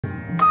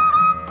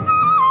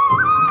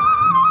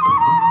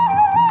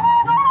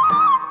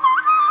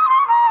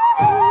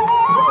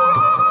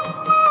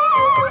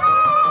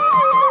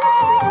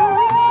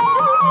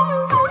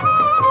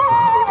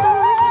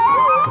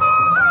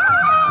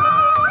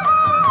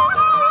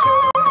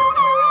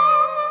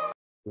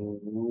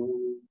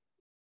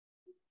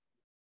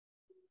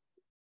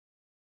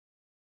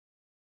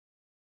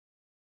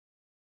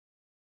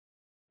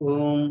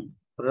ఓం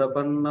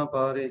ప్రపన్న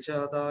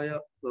పారిజాతాయ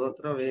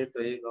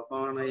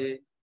స్తోత్రవేత్రైకపాణయే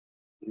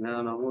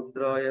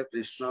జ్ఞానముద్రాయ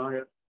కృష్ణాయ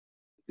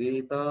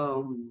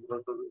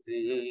గీతామృతే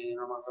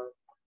నమః.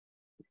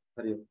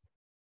 హరి ఓం.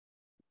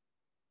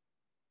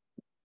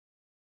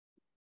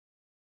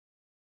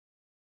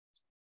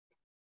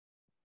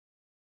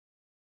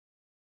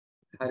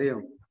 హరి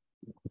ఓం.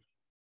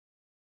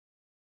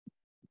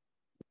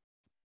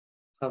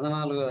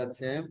 14వ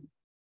అధ్యాయం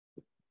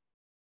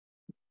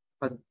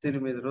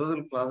 18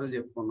 రోజులు క్లాసులు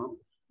చెప్పుకున్నాం.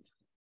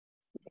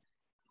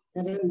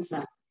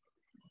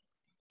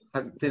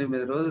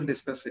 18 రోజులు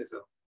డిస్కస్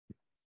చేసాం.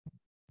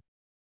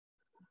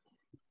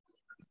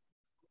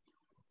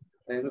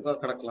 ఎందుకు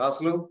అక్కడ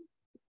క్లాసులు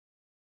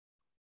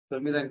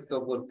 9 అంకెతో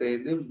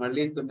పూర్తయింది,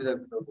 మళ్ళీ 9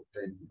 అంకెతో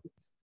పూర్తయింది.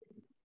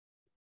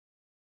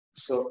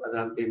 సో అది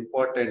అంత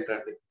ఇంపార్టెంట్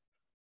అండి.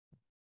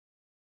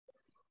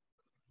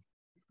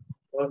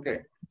 ఓకే,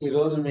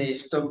 ఈరోజు మీ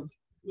ఇష్టం,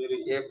 మీరు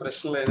ఏ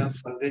ప్రశ్నలైనా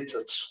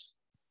సంధించవచ్చు.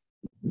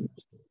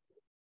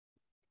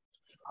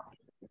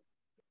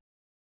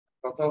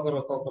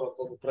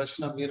 ఒక్కొక్క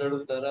ప్రశ్న మీరు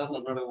అడుగుతారా,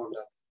 నన్ను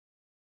అడగకుండా?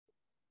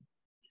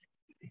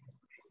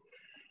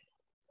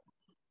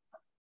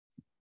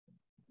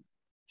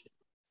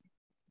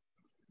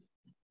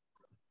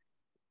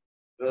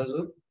 ఈరోజు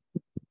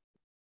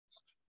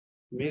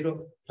మీరు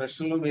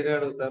ప్రశ్నలు మీరే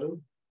అడుగుతారు,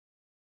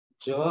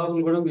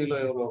 జవాబులు కూడా మీలో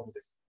ఎవరో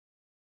ఒకటి.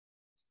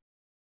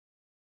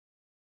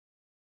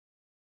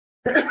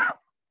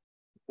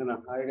 నేను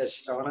హాయిగా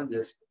శ్రవణం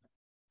చేసుకుంటాను.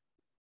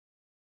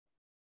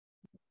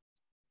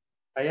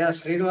 అయ్యా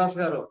శ్రీనివాస్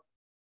గారు,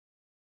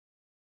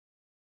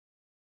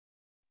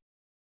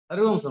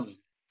 హరి ఓం స్వామి.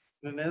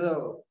 నేనేదో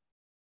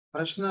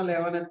ప్రశ్నలు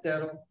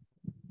ఏమనెత్తారు?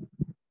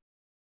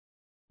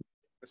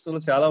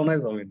 ప్రశ్నలు చాలా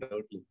ఉన్నాయి స్వామి,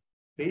 డౌట్లు.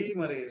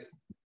 మరి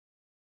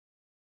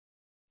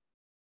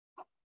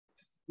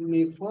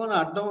మీ ఫోన్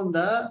అడ్డం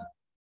ఉందా?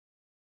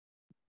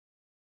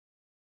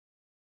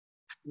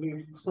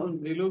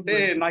 అంటే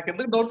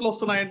నాకెందుకు డౌట్లు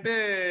వస్తున్నాయంటే,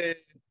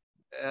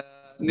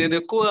 నేను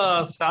ఎక్కువ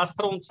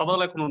శాస్త్రం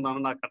చదవలేకుండా ఉన్నాను,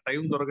 నాకు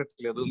టైం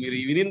దొరకట్లేదు. మీరు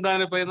విని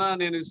దానిపైన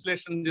నేను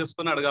విశ్లేషణ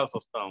చేసుకుని అడగాల్సి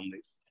వస్తా ఉంది.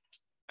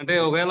 అంటే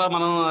ఒకవేళ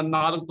మనం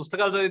 4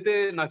 పుస్తకాలు చదివితే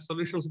నాకు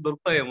సొల్యూషన్స్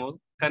దొరుకుతాయేమో,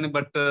 కానీ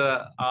బట్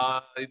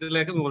ఇది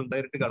లేక మిమ్మల్ని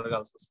డైరెక్ట్ గా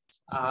అడగాల్సి వస్తుంది.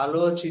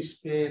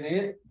 ఆలోచిస్తేనే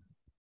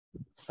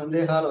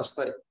సందేహాలు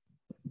వస్తాయి.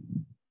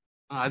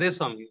 అదే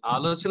స్వామి,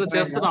 ఆలోచన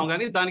చేస్తున్నాం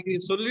కానీ దానికి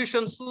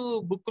సొల్యూషన్స్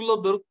బుక్ లో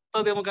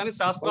దొరుకుతుందేమో, కానీ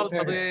శాస్త్రాలు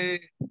చదివే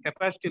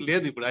కెపాసిటీ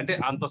లేదు ఇప్పుడు, అంటే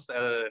అంత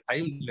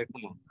టైం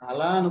లేకుండా.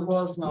 అలా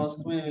అనుకోవాల్సిన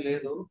అవసరం ఏమి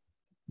లేదు.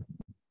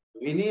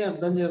 విని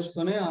అర్థం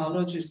చేసుకుని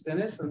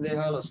ఆలోచిస్తేనే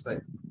సందేహాలు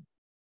వస్తాయి.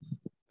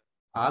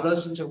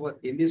 ఆలోచించకపోతే,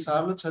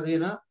 ఎన్నిసార్లు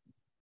చదివినా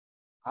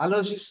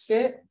ఆలోచిస్తే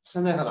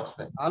సందేహాలు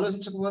వస్తాయి.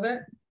 ఆలోచించకపోతే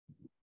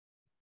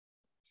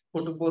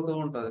కొట్టుకుపోతూ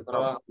ఉంటది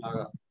ప్రవాహం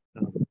లాగా.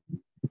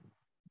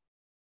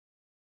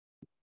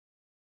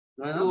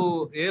 లేదు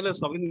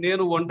స్వామి,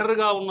 నేను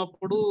ఒంటరిగా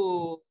ఉన్నప్పుడు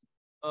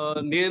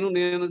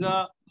నేనుగా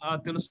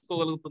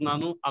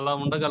తెలుసుకోగలుగుతున్నాను, అలా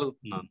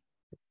ఉండగలుగుతున్నాను.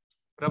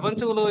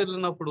 ప్రపంచంలో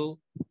వెళ్ళినప్పుడు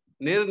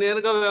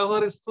నేనుగా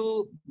వ్యవహరిస్తూ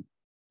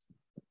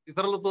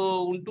ఇతరులతో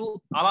ఉంటూ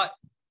అలా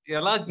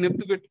ఎలా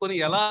జ్ఞప్తి పెట్టుకొని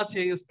ఎలా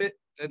చేయిస్తే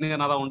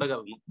నేను అలా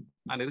ఉండగలను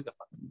అనేది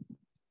కదా.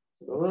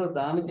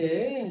 దానికి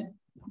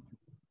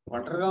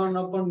ఒంటరిగా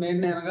ఉన్నప్పుడు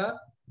నేనుగా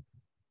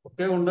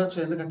ఒకే ఉండొచ్చు,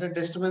 ఎందుకంటే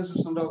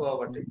డిస్టర్బెన్సెస్ ఉండవు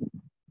కాబట్టి.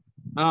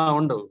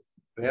 ఉండవు.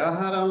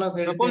 వ్యవహారంలో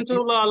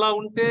ప్రపంచంలో అలా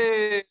ఉంటే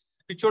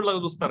పిచ్చోళ్ళగా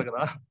చూస్తారు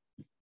కదా.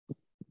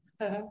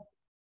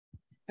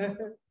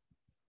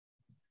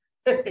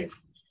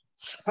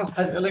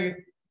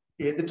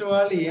 ఎదుటి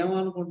వాళ్ళు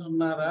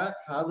ఏమనుకుంటున్నారా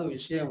కాదు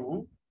విషయము.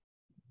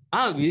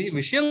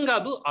 విషయం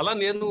కాదు, అలా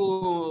నేను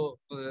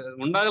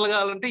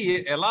ఉండగలగాలంటే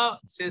ఎలా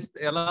చేస్తే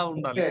ఎలా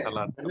ఉండాలి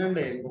అలా.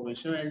 వినండి, ఇంకో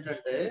విషయం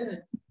ఏంటంటే,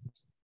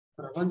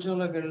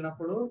 ప్రపంచంలోకి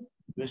వెళ్ళినప్పుడు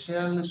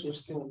విషయాలను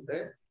చూస్తూ ఉంటే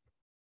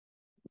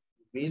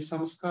మీ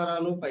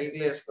సంస్కారాలు పైకి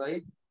లేస్తాయి.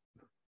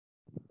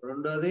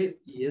 రెండోది,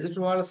 ఎదుటి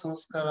వాళ్ళ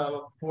సంస్కారాలు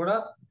కూడా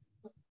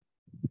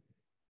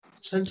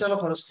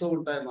చంచలపరుస్తూ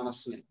ఉంటాయి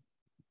మనస్సుని.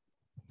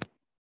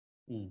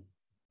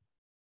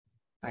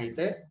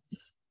 అయితే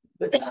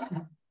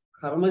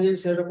కర్మ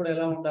చేసేటప్పుడు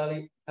ఎలా ఉండాలి?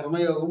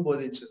 కర్మయోగం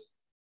బోధించదు.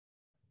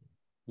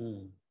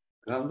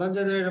 గ్రంథం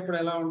చదివేటప్పుడు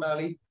ఎలా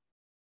ఉండాలి?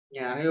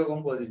 జ్ఞానయోగం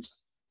బోధించదు.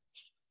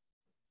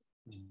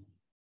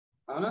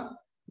 అవునా?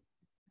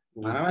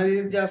 మరణ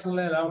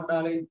నిధ్యాసంలో ఎలా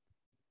ఉండాలి?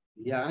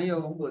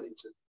 ధ్యానయోగం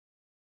బోధించదు.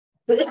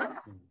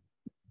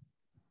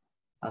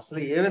 అసలు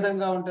ఏ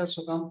విధంగా ఉంటే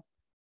సుఖం?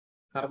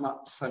 కర్మ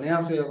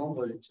సన్యాస యోగం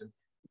బోధించదు.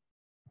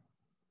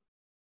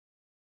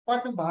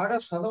 వాటిని బాగా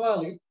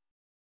చదవాలి,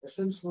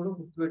 ఎసెన్స్ కూడా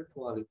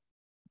గుర్తుపెట్టుకోవాలి.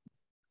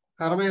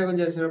 కర్మయోగం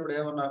చేసేటప్పుడు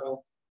ఏమన్నారు?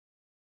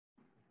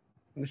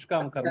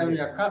 నిష్కామ కర్మ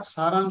యొక్క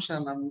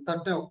సారాంశాన్ని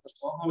అంతటే ఒక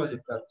శ్లోకంలో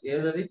చెప్పారు.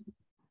 ఏదది?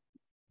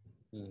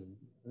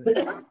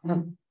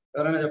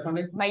 ఎవరైనా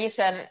చెప్పండి.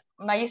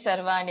 మయి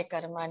సర్వాణి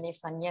కర్మాణి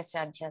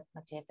సన్యాసాధ్యాత్మ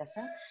చేతస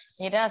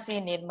నిరాశీ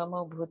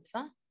నిర్మమో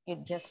భూత్వా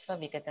యుద్ధస్వ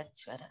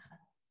విగతజ్వర.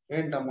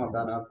 ఏంటమ్మా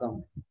దాని అర్థం?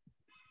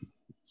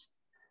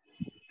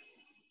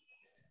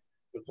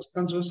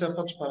 పుస్తకం చూసి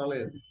చెప్పచ్చు,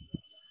 పర్వాలేదు.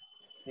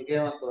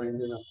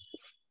 నీకేమర్థమైంది?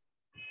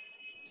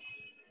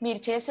 మీరు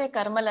చేసే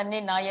కర్మలన్నీ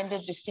నా యందు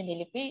దృష్టి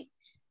నిలిపి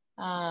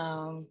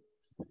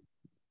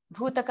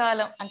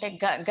భూతకాలం అంటే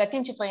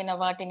గతించిపోయిన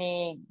వాటిని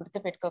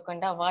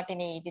గుర్తుపెట్టుకోకుండా,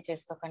 వాటిని ఇది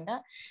చేసుకోకుండా,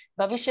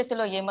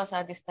 భవిష్యత్తులో ఏమో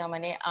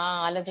సాధిస్తామని ఆ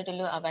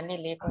అలజడులు అవన్నీ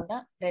లేకుండా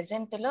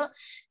ప్రెజెంట్ లో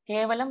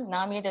కేవలం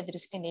నా మీద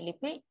దృష్టి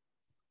నిలిపి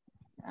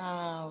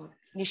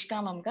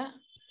నిష్కామంగా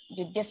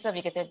యుద్ధస్వ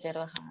విగత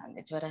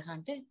జ్వర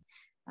అంటే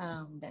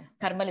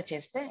కర్మలు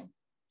చేస్తే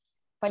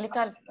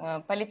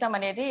ఫలితం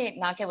అనేది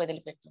నాకే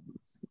వదిలిపెట్టింది.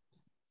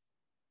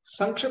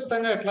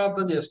 సంక్షిప్తంగా ఎట్లా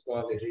అర్థం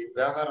చేసుకోవాలి ఇది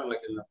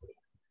వ్యవహారంలోకి వెళ్ళినప్పుడు?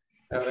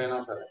 ఎవరైనా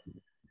సరే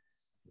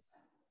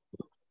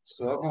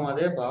శ్లోకం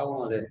అదే, భావం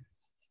అదే,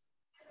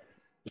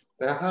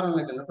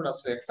 వ్యవహారంలోకి వెళ్ళినప్పుడు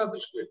అసలు ఎట్లా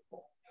దృష్టి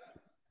పెట్టుకోవాలి?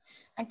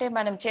 అంటే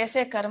మనం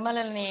చేసే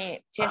కర్మలని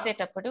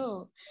చేసేటప్పుడు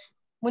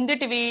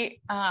ముందుటివి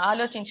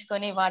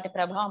ఆలోచించుకొని వాటి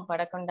ప్రభావం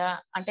పడకుండా,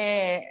 అంటే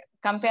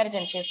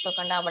కంపారిజన్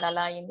చేసుకోకుండా వాడు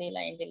అలా అయింది ఇలా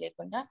అయింది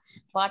లేకుండా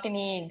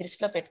వాటిని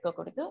దృష్టిలో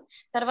పెట్టుకోకూడదు.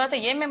 తర్వాత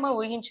ఏమేమో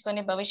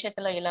ఊహించుకొని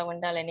భవిష్యత్తులో ఇలా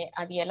ఉండాలని,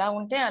 అది ఎలా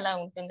ఉంటే అలా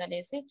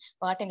ఉంటుందనేసి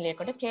వాటిని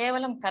లేకుండా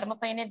కేవలం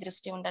కర్మపైనే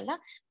దృష్టి ఉండాలా,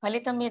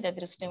 ఫలితం మీద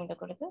దృష్టి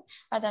ఉండకూడదు.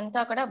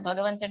 అదంతా కూడా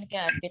భగవంతుడికి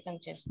అర్పితం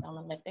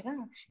చేస్తామన్నట్టుగా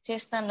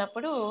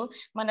చేస్తున్నప్పుడు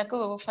మనకు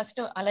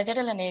ఫస్ట్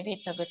అలజడలు అనేవి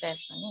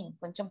తగ్గుతాయి,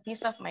 కొంచెం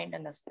పీస్ ఆఫ్ మైండ్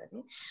అని వస్తుంది.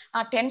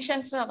 ఆ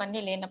టెన్షన్స్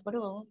అవన్నీ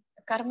లేనప్పుడు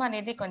కర్మ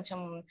అనేది కొంచెం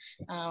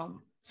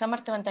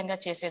సమర్థవంతంగా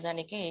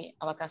చేసేదానికి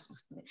అవకాశం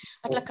వస్తుంది.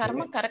 అట్లా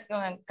కర్మ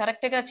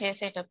కరెక్ట్ గా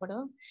చేసేటప్పుడు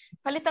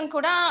ఫలితం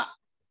కూడా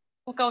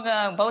ఒక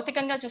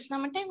భౌతికంగా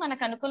చూసినామంటే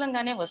మనకు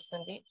అనుకూలంగానే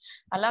వస్తుంది.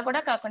 అలా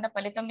కూడా కాకుండా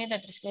ఫలితం మీద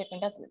దృష్టి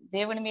లేకుండా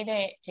దేవుడి మీదే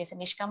చేసి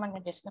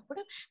నిష్కామంగా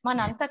చేసినప్పుడు మన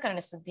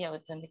అంతఃకరణ శుద్ధి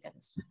అవుతుంది కదా.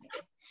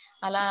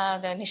 అలా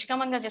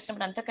నిష్కామంగా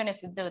చేసినప్పుడు అంతఃకరణ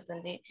శుద్ధి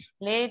అవుతుంది.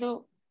 లేదు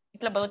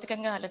ఇట్లా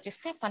భౌతికంగా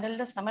ఆలోచిస్తే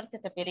పనుల్లో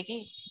సమర్థత పెరిగి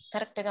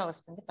కరెక్ట్ గా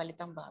వస్తుంది,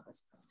 ఫలితం బాగా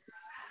వస్తుంది.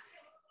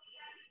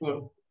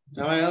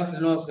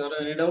 శ్రీనివాస్ గారు,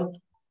 ఎనీ డౌట్?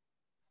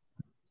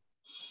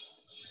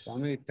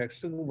 స్వామి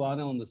టెక్స్ట్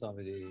బాగానే ఉంది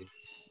స్వామిజీ,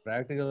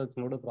 ప్రాక్టికల్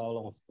వచ్చినప్పుడు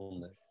ప్రాబ్లం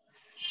వస్తుంది.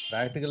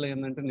 ప్రాక్టికల్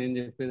ఏంటంటే నేను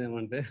చెప్పేది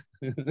ఏమంటే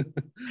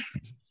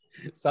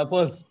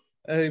సపోజ్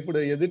ఇప్పుడు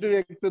ఎదుటి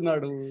వ్యక్తి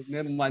ఉన్నాడు,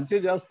 నేను మంచి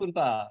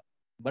చేస్తుంటా,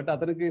 బట్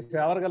అతనికి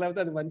ఫేవర్గా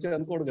లేకపోతే అది మంచిగా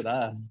అనుకోడు కదా,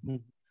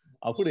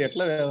 అప్పుడు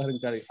ఎట్లా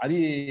వ్యవహరించాలి?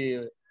 అది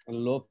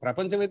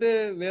ప్రపంచం అయితే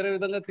వేరే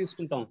విధంగా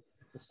తీసుకుంటాం.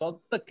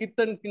 సొంత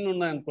కిత్ అండ్ కిన్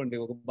ఉన్నాయనుకోండి,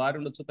 ఒక భార్య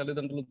ఉండొచ్చు,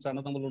 తల్లిదండ్రులు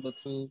అన్నదమ్ములు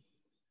ఉండొచ్చు,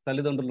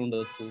 తల్లిదండ్రులు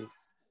ఉండొచ్చు,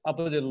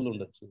 అప్పచెల్లులు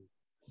ఉండొచ్చు.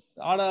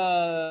 ఆడ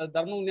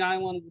ధర్మం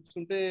న్యాయం అని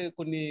కూర్చుంటే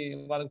కొన్ని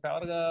వాళ్ళకి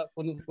ఫేవర్గా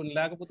కొన్ని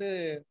లేకపోతే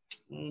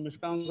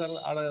నిష్కామంగా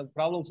ఆడ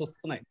ప్రాబ్లమ్స్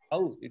వస్తున్నాయి.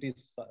 How it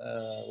is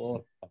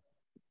over.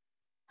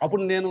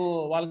 అప్పుడు నేను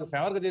వాళ్ళకి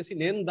ఫేవర్గా చేసి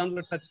నేను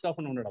దాంట్లో టచ్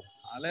కాకుండా ఉండడం,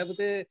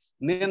 లేకపోతే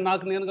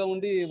నాకు నేనుగా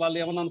ఉండి వాళ్ళు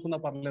ఏమన్నా అనుకున్నా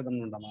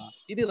పర్లేదని ఉండమా,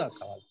 ఇది నాకు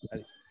కావాలి.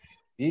 అది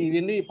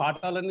ఇవన్నీ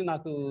పాఠాలన్నీ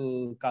నాకు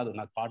కాదు,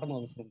 నాకు పాఠం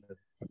అవసరం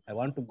లేదు. I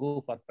want to go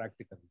for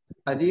practical.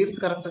 అది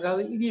కరెక్ట్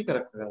కాదు, ఇది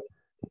కరెక్ట్ కాదు.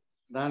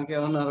 దానికి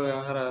ఏమన్నారు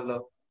వ్యవహారాల్లో?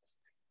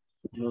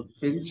 నువ్వు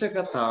పెంచక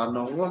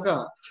నవ్వగా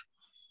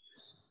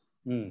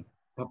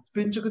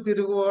తప్పించుకు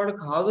తిరుగువాడు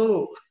కాదు.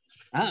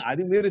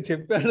 అది మీరు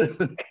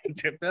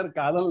చెప్పారు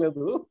కాదని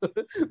లేదు.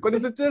 కొన్ని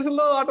సిచ్యువేషన్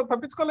లో అటు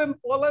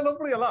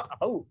పోలేనప్పుడు ఎలా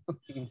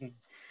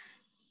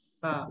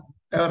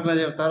ఎవరన్నా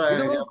చెప్తారా?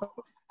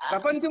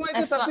 ప్రపంచం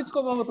అయితే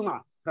తప్పించుకోబోతున్నా,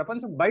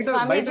 ప్రపంచం బయట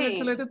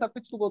వ్యక్తులు అయితే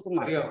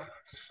తప్పించుకోబోతున్నా.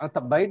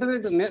 బయట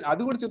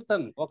అది కూడా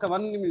చెప్తాను, ఒక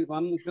 1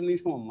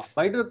 నిమిషం అమ్మ.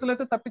 బయట వ్యక్తులు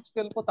అయితే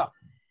తప్పించుకెళ్ళిపోతా,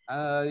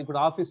 ఇప్పుడు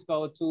ఆఫీస్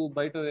కావచ్చు,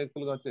 బయట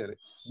వ్యక్తులు కావచ్చు.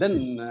 Then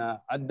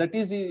that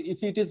is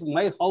if it is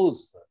my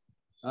house,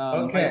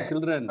 my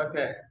children,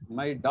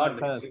 my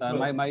daughters,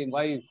 my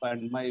wife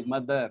and my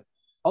mother,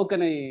 how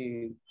can I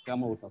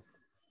come out of?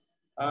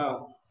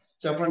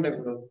 చెప్పండి.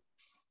 ఇప్పుడు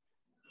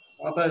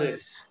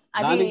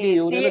దానికి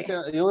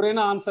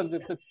ఎవరైనా ఆన్సర్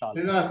చెప్తే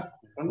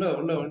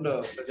ఉండు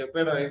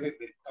చెప్పాడు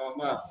అయిపోయింది.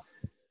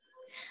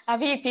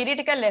 అవి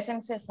థియరిటికల్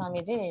లెసన్స్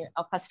స్వామీజీ.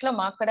 ఫస్ట్ లో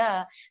మాకు కూడా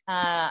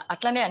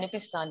అట్లనే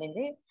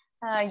అనిపిస్తోంది,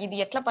 ఇది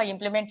ఎట్లా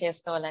ఇంప్లిమెంట్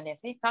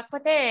చేసుకోవాలనేసి.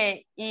 కాకపోతే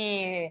ఈ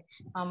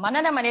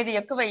మననం అనేది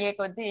ఎక్కువ అయ్యే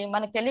కొద్దీ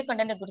మనకు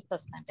తెలియకుండానే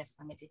గుర్తొస్తాంటే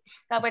స్వామీజీ.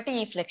 కాబట్టి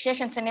ఈ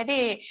ఫ్లక్చుయేషన్స్ అనేది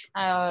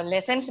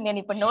లెసన్స్ నేను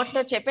ఇప్పుడు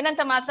నోట్లో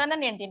చెప్పినంత మాత్రాన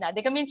నేను దీన్ని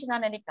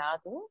అధిగమించినానని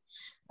కాదు,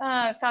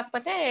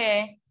 కాకపోతే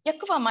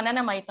ఎక్కువ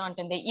మననం అవుతూ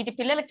ఉంటుంది. ఇది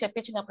పిల్లలకు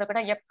చెప్పించినప్పుడు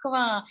కూడా ఎక్కువ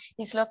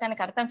ఈ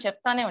శ్లోకానికి అర్థం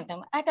చెప్తానే ఉంటాం.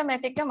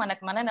 ఆటోమేటిక్ గా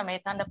మనకు మననం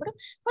అవుతున్నప్పుడు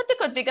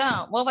కొద్దిగా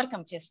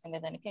ఓవర్కమ్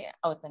చేసుకునేదానికి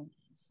అవుతుంది,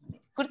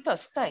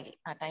 గుర్తొస్తాయి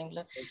ఆ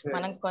టైంలో.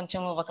 మనం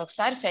కొంచెం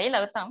ఒక్కొక్కసారి ఫెయిల్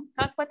అవుతాం,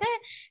 కాకపోతే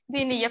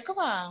దీన్ని ఎక్కువ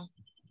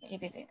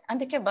ఇది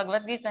అందుకే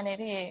భగవద్గీత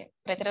అనేది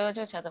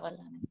ప్రతిరోజు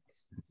చదవాలని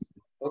అనిపిస్తుంది.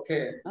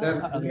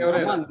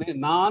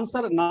 నా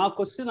ఆన్సర్, నా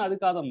క్వశ్చన్ అది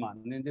కాదమ్మా.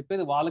 నేను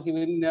చెప్పేది వాళ్ళకి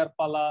ఇవన్నీ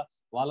నేర్పాలా,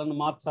 వాళ్ళని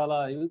మార్చాలా,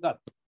 ఇవి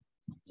కాదు.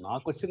 నా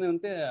క్వశ్చన్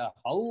ఏంటంటే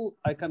how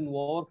I can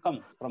overcome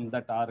from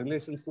that. ఆ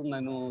రిలేషన్స్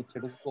నేను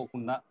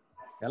చెడుకోకుండా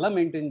ఎలా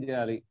మెయింటైన్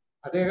చేయాలి?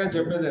 అదేగా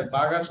చెప్పేది,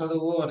 బాగా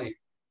చదువు అని.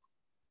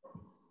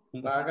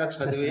 బాగా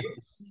చదివి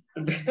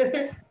అంటే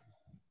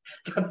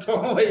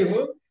తత్వం వైపు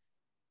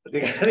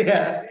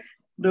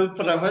నువ్వు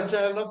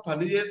ప్రపంచంలో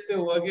పని చేస్తే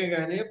ఓకే,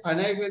 కానీ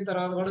పని అయిపోయిన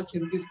తర్వాత కూడా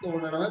చింతిస్తూ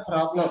ఉండడమే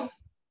ప్రాబ్లం.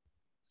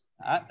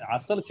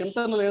 అసలు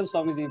చింతన లేదు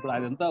స్వామీజీ. ఇప్పుడు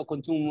అదంతా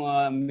కొంచెం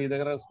మీ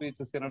దగ్గర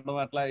స్పీచ్ తినడం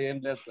అట్లా ఏం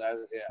లేదు.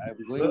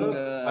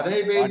 పని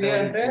అయిపోయింది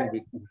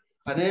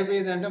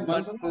అంటే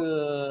మనసు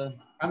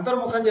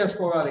అంతర్ముఖం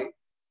చేసుకోవాలి.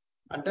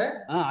 అంటే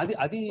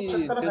అది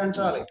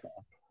పెంచాలి.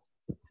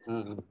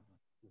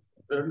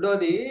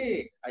 రెండోది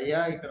అయ్యా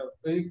ఇక్కడ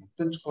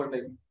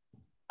గుర్తుంచుకోండి,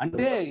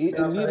 అంటే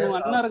మీరు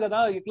అన్నారు కదా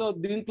ఇట్లా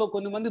దీంట్లో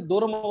కొన్ని మంది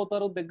దూరం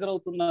అవుతారు, దగ్గర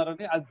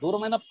అవుతున్నారని. అది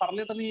దూరమైన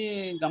పర్లేదని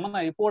గమనం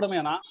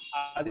అయిపోవడమేనా?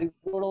 అది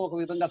కూడా ఒక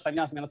విధంగా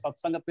సన్యాసమైన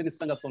సత్సంగత్వం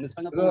నిస్సంగత్వం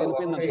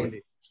వెళ్ళిపోయింది అనుకోండి,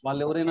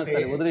 వాళ్ళు ఎవరైనా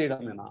సరే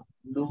వదిలేయడమేనా?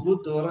 నువ్వు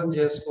దూరం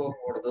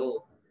చేసుకోకూడదు.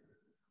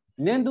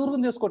 నేను దూరం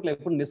చేసుకోవట్లేదు.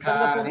 ఇప్పుడు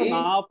నిస్సంగత్వంతో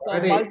నా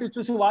క్వాలిటీ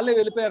చూసి వాళ్ళే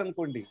వెళ్ళిపోయారు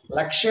అనుకోండి.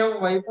 లక్ష్యం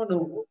వైపు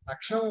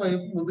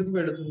ముందుకు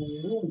వెళుతూ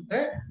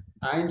ఉంటే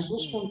ఆయన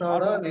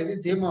చూసుకుంటాడు అనేది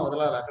ధీమా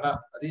వదలాలి అక్కడ.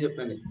 అది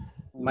చెప్పింది.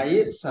 మయి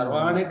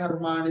సర్వాణి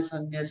కర్మాణి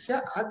సన్యస్య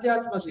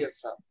ఆధ్యాత్మ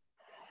చేస్తా.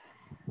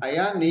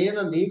 అయ్యా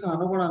నేను నీకు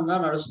అనుగుణంగా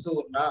నడుస్తూ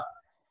ఉన్నా,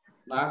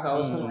 నాకు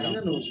అవసరమైన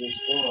నువ్వు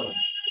చూసుకోవాలి.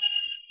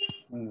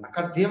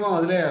 అక్కడ ధీమా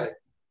వదిలేయాలి.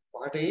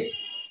 ఒకటి,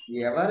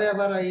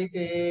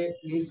 ఎవరెవరైతే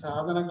నీ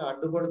సాధనకు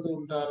అడ్డుపడుతూ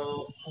ఉంటారో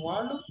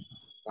వాళ్ళు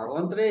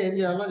భగవంతుడే ఏం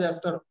చేయాలో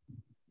చేస్తాడు.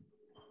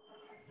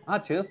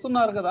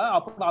 చేస్తున్నారు కదా.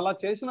 అప్పుడు అలా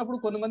చేసినప్పుడు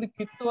కొన్ని మంది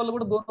కిత్ వాళ్ళు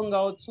కూడా దూరం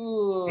కావచ్చు,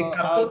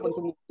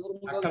 కొంచెం దూరం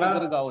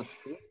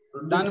కావచ్చు.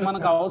 దాన్ని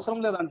మనకు అవసరం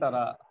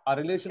లేదంటారా? ఆ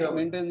రిలేషన్స్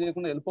మెయింటైన్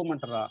చేయకుండా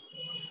వెళ్ళిపోమంటారా?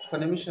 ఒక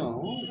నిమిషం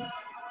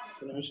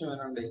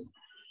వినండి.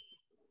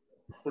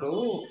 ఇప్పుడు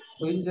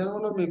పోయిన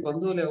జన్మలో మీ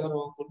బంధువులు ఎవరు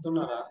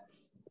గుర్తున్నారా?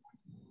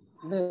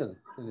 లేదు.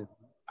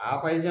 ఆ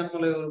పై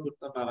జన్మలో ఎవరు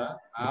గుర్తున్నారా?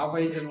 ఆ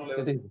పై జన్మలో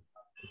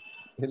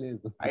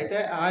తెలియదు. అయితే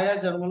ఆయా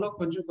జన్మలో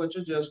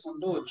కొంచెం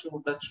చేసుకుంటూ వచ్చి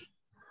ఉండొచ్చు.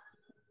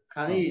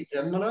 కానీ ఈ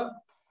జన్మలో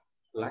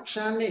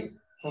లక్ష్యాన్ని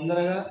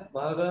తొందరగా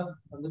బాగా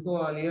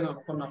అందుకోవాలి అని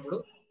అనుకున్నప్పుడు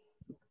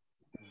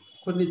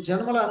కొన్ని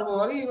జన్మల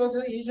అనుభవాలు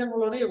ఈ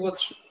జన్మలోనే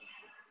ఇవ్వచ్చు.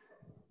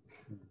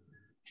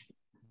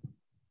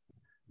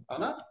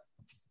 అవునా?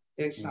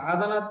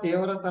 సాధన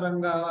తీవ్రతరం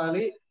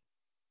కావాలి,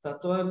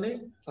 తత్వాన్ని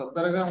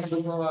తొందరగా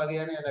అందుకోవాలి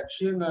అనే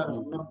లక్ష్యంగా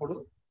ఉన్నప్పుడు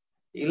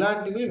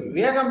ఇలాంటివి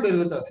వేగం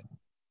పెరుగుతుంది.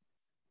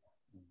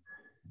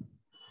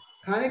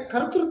 కానీ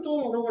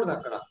కర్తృత్వం ఉండకూడదు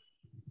అక్కడ.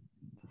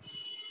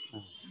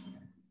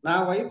 నా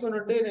వైపు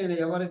నుండి నేను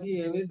ఎవరికి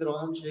ఏమీ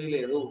ద్రోహం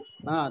చేయలేదు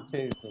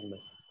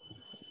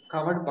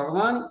కాబట్టి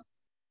భగవాన్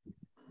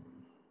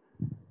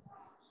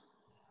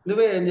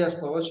నువ్వే ఏం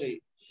చేస్తావో చెయ్యి.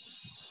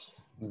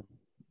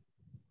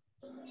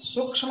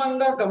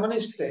 సూక్ష్మంగా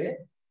గమనిస్తే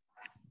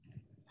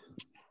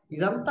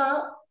ఇదంతా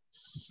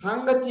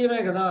సాంగత్యమే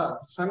కదా,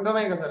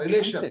 సంఘమే కదా,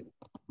 రిలేషన్.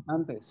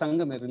 అంతే,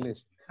 సంఘమే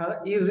రిలేషన్ కదా.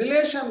 ఈ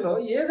రిలేషన్ లో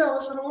ఏది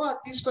అవసరమో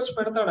అది తీసుకొచ్చి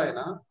పెడతాడు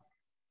ఆయన,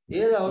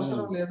 ఏది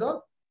అవసరం లేదో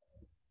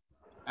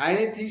ఆయన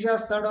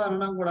తీసేస్తాడు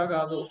అనడం కూడా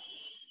కాదు.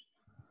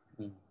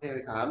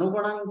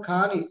 అనుగుణం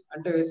కాని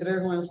అంటే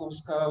వ్యతిరేకమైన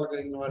సంస్కారాలు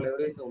కలిగిన వాళ్ళు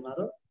ఎవరైతే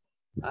ఉన్నారో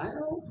ఆయన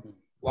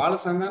వాళ్ళ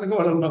సంఘానికి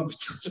వాళ్ళని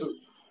పంపించవచ్చు.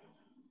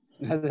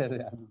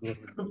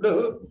 ఇప్పుడు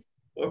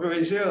ఒక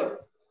విషయం,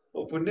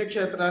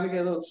 పుణ్యక్షేత్రానికి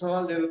ఏదో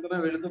ఉత్సవాలు జరుగుతున్నా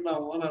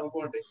వెళుతున్నాము అని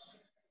అనుకోండి,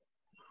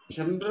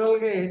 జనరల్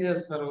గా ఏం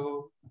చేస్తారు,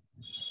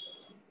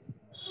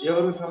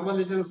 ఎవరికి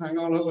సంబంధించిన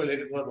సంఘంలోకి వాళ్ళు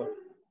వెళ్ళిపోతారు.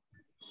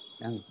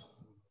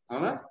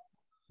 అవునా?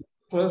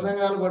 కుల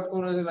సంఘాలు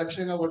పట్టుకుని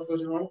లక్ష్యంగా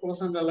పట్టుకొచ్చిన వాళ్ళు కుల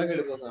సంఘాల్లోకి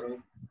వెళ్ళిపోతారు.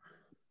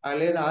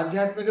 లేదా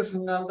ఆధ్యాత్మిక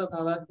సంఘాలతో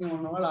తాదాత్మ్యం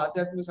ఉన్న వాళ్ళు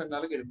ఆధ్యాత్మిక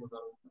సంఘాలకు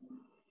వెళ్ళిపోతారు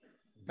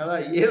కదా.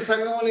 ఏ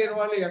సంఘం లేని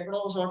వాళ్ళు ఎక్కడో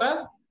ఒక చోట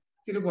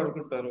తిరిగి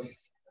పడుకుంటారు,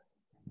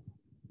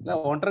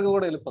 ఒంటరిగా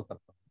కూడా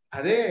వెళ్ళిపోతారు.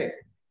 అదే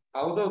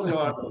అవధూతల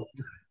వాడు.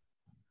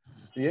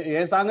 ఏ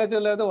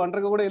సాంగత్యం లేదు,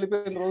 ఒంటరిగా కూడా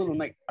వెళ్ళిపోయిన రోజులు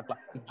ఉన్నాయి అట్లా.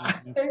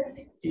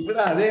 ఇప్పుడు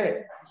అదే.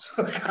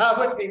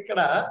 కాబట్టి ఇక్కడ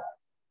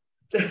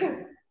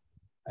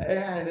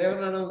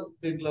ఏమన్నాడు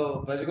దీంట్లో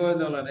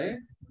భజగోవిందంలోనే,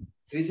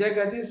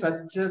 త్రిజగతి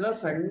సజ్జన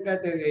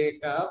సంగతి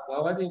రేఖ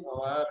భవతి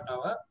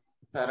భవార్ణవ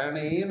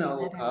తరణే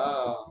నౌక.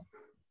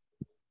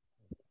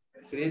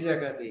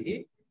 త్రిజగతి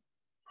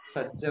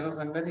సజ్జన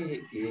సంగతి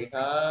ఏక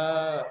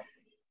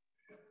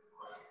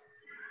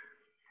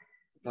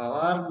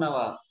భవార్ణవ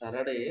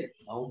తరణే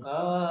నౌకా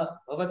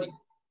భవతి.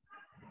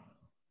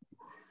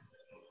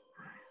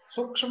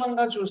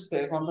 సూక్ష్మంగా చూస్తే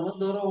కొంతమంది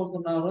దూరం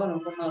అవుతున్నారు అని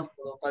అనుకున్నాను,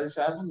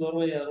 10%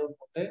 దూరం అయ్యారు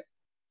అనుకుంటే,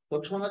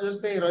 సూక్ష్మంగా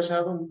చూస్తే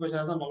 20%,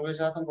 30%,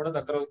 40% కూడా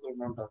దగ్గర అవుతూ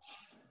ఉంటారు.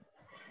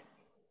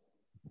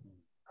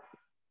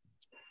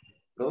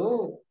 ఇప్పుడు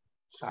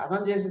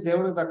సాధన చేసి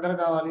దేవుడికి దగ్గర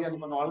కావాలి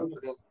అనుకున్న వాళ్ళకి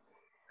ప్రతి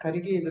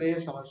ఒక్కరికి ఎదురయ్యే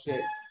సమస్య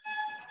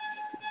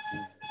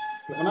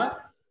అవునా.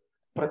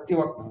 ప్రతి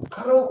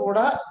ఒక్కరూ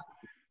కూడా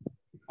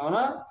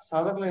అవునా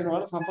సాధకులైన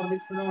వాళ్ళు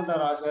సంప్రదిస్తూనే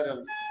ఉంటారు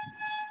ఆచార్యులు.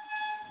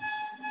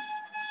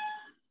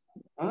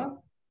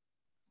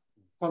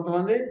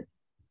 కొంతమంది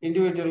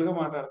ఇండివిజువల్ గా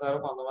మాట్లాడతారు,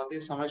 కొంతమంది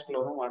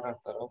సమష్టిలోనూ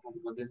మాట్లాడతారు,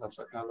 కొంతమంది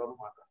సత్సంగాల్లోనూ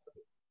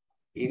మాట్లాడతారు.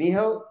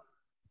 ఎనీహౌ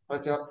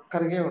ప్రతి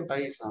ఒక్కరికి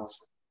ఉంటాయి ఈ సమస్య.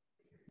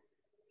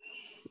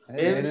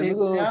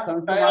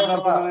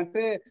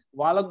 మాట్లాడుతున్నానంటే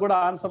వాళ్ళకు కూడా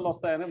ఆన్సర్లు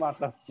వస్తాయని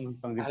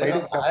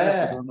మాట్లాడుతున్నాను.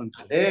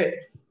 అదే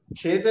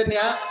చైతన్య,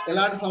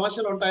 ఇలాంటి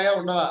సమస్యలు ఉంటాయా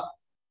ఉండవా?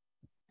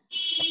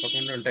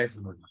 తప్పకుండా ఉంటాయి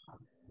స్వామి.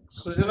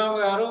 సుజనామ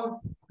గారు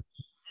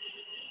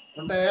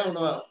ఉంటాయా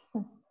ఉండవా?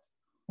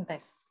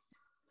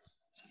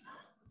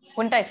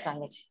 ఉంటాయి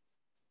స్వామీజీ.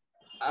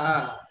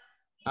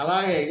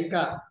 అలాగే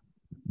ఇంకా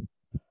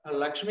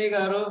లక్ష్మి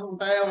గారు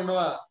ఉంటాయా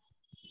ఉండవా?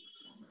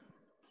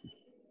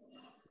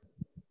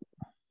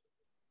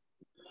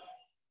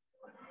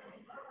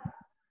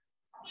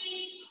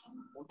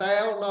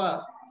 ఉంటాయా ఉండవా?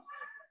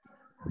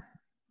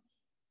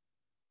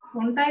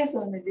 ఉంటాయి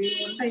స్వామీజీ,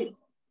 ఉంటాయి.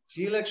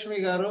 శ్రీలక్ష్మి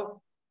గారు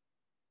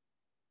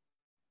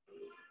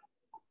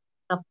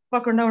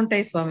తప్పకుండా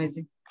ఉంటాయి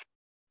స్వామీజీ.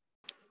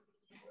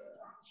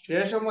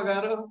 శేషమ్మ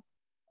గారు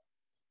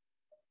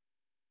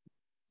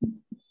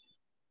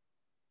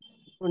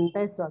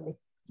ఉంటాయి స్వామి.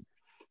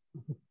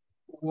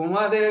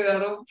 ఉమాదేవి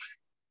గారు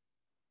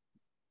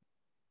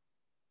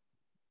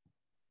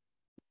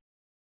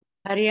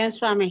హరియా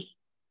స్వామి.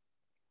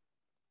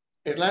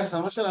 ఇట్లాంటి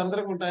సమస్యలు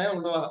అందరికి ఉంటాయా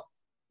ఉండవా?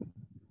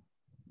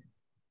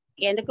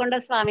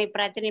 ఎందుకుండవు స్వామి,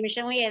 ప్రతి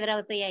నిమిషము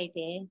ఎదురవుతాయి.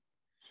 అయితే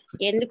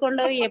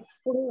ఎందుకుండవు,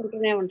 ఎప్పుడు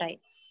ఉంటూనే ఉంటాయి.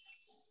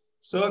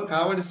 సో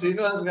కాబట్టి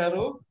శ్రీనివాస్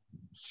గారు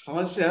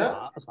సమస్య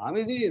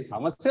స్వామీజీ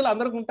సమస్యలు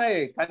అందరికి ఉంటాయి,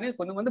 కానీ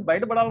కొన్ని మంది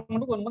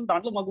బయటపడాలనుకుంటే కొన్ని మంది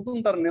దాంట్లో మగ్గుతూ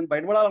ఉంటారు. నేను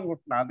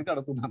బయటపడాలనుకుంటున్నా, అందుకే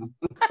అడుగుతున్నాను.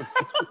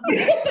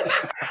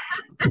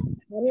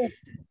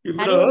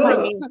 ఇప్పుడు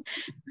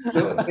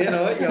నేను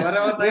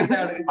ఎవరెవరినైతే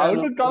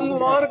అవుట్ కమ్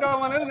ఓవర్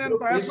కమ్ అనేది నేను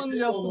ప్రయత్నం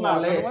చేస్తున్నా.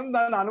 కొంతమంది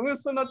దాన్ని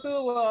అనుభవిస్తుండొచ్చు,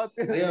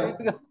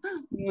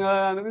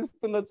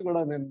 అనిపిస్తుండొచ్చు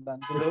కూడా. నేను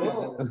దాని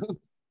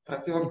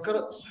ప్రతి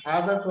ఒక్కరు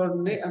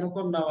సాధకుడిని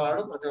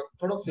అనుకున్నవాడు ప్రతి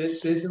ఒక్కడు ఫేస్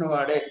చేసిన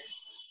వాడే,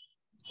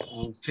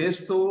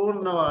 చేస్తూ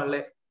ఉన్న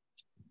వాళ్ళే.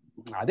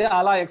 అదే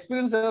అలా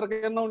ఎక్స్పీరియన్స్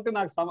ఎవరికైనా ఉంటే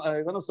నాకు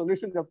ఏదైనా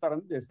సొల్యూషన్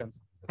చెప్తారని చేశాను.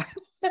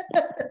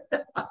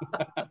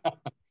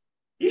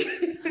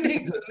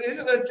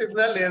 సొల్యూషన్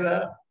వచ్చిందా లేదా?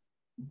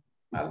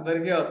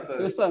 అందరికీ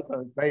వస్తుంది.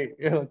 వస్తాయి.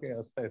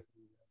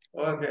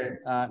 ఓకే,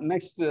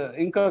 నెక్స్ట్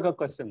ఇంకొక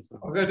క్వశ్చన్.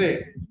 ఒకటి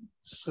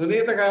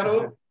సునీత గారు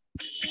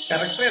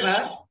కరెక్టేనా?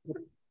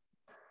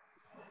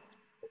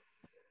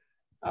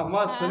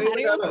 అమ్మా సునీత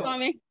గారు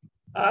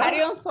హరి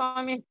ఓం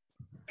స్వామి.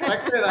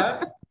 కరెక్టేనా?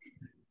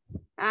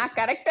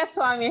 కరెక్టే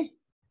స్వామి.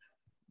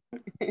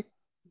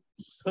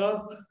 సో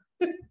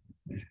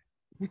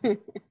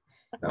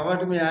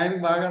కాబట్టి మీ ఆయనకి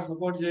బాగా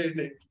సపోర్ట్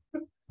చేయండి.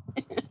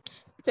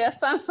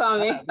 చేస్తాను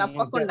స్వామి,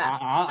 తప్పకుండా.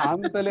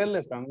 అంత లేదు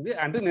స్వామి,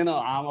 అంటే నేను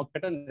ఆమె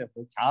ఒక్కటని చెప్పు,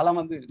 చాలా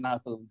మంది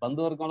నాకు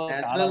బంధువర్గంలో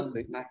చాలా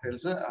మంది నాకు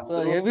తెలుసు. So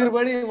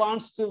everybody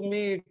wants to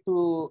me to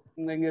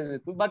engage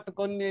with, but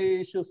కొన్ని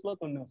ఇష్యూస్ లో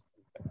కొన్ని వస్తాయి.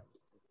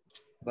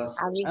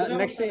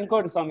 నెక్స్ట్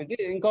ఇంకోటి స్వామిజీ,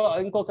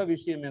 ఇంకొక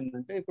విషయం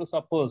ఏంటంటే, ఇప్పుడు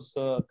సపోజ్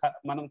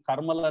మనం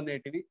కర్మలు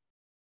అనేటివి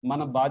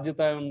మన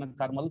బాధ్యత ఉన్న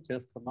కర్మలు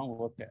చేస్తున్నాం,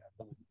 ఓకే,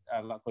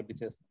 అలా కొన్ని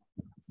చేస్తున్నాం.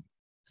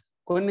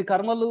 కొన్ని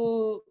కర్మలు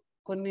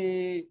కొన్ని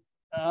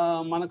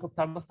మనకు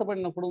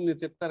తటస్థపడినప్పుడు మీరు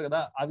చెప్తారు కదా,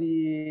 అవి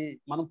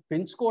మనం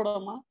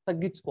పెంచుకోవడమా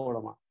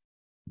తగ్గించుకోవడమా,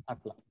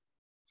 అట్లా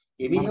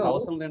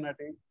అవసరం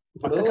లేనట్టు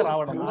పక్కకి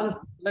రావడమా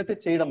లేకపోతే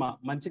చేయడమా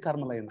మంచి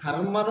కర్మలైన?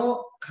 కర్మను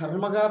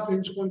కర్మగా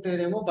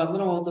పెంచుకుంటేనేమో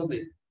బంధనం అవుతుంది.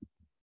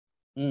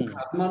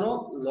 కర్మను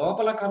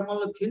లోపల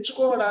కర్మలను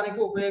తెంచుకోవడానికి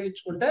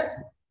ఉపయోగించుకుంటే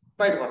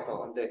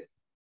బయటపడతావు, అంతే.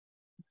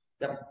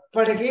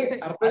 ఎప్పటికీ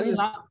అర్థం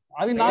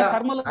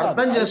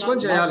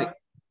చేసుకొని చేయాలి.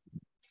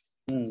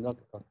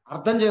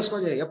 అర్థం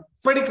చేసుకొని చేయాలి.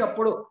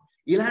 ఎప్పటికప్పుడు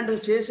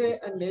ఇలాంటివి చేసే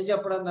అని నేను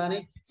చెప్పడం కానీ,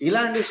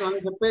 ఇలాంటి స్వామి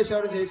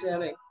చెప్పేసాడు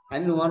చేసేయాలి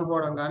అని నువ్వు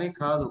అనుకోవడం కానీ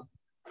కాదు.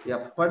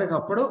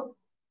 ఎప్పటికప్పుడు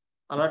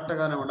అలర్ట్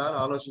గానే ఉండాలి,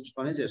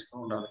 ఆలోచించుకొని చేస్తూ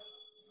ఉండాలి.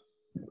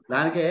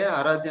 దానికే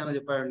ఆరాధ్యాన్ని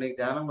చెప్పాడు, నీకు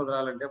ధ్యానం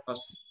కుదరాలంటే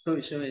ఫస్ట్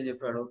విషయం ఏం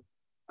చెప్పాడు?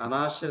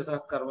 అనాశ్రిత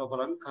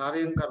కర్మఫలం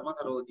కార్యం కర్మ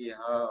కరోతి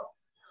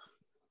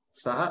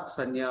సహ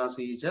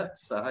సన్యాసీ చ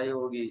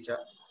సహయోగీ చ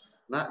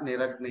న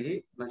నిరగ్ని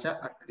నచ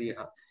అక్రియ.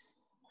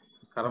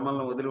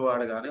 కర్మలను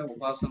వదిలివాడు గాని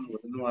ఉపాసనలు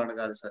వదిలివాడు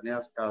గాని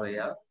సన్యాసి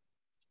కాదయ్యా.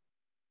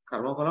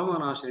 కర్మఫలం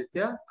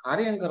అనాశ్రిత్య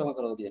కార్యం కర్మ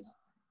కరోతి.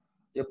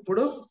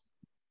 ఎప్పుడు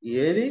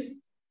ఏది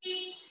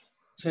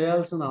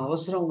చేయాల్సిన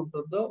అవసరం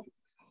ఉంటుందో,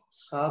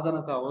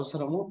 సాధనకు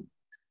అవసరము,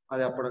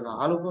 అది అప్పటికి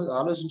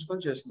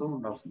ఆలోచించుకొని చేస్తూ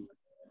ఉండాల్సింది.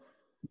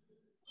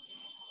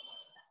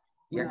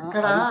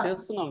 ఎక్కడ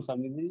చేస్తున్నాం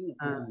స్వామిజీ,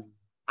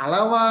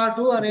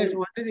 అలవాటు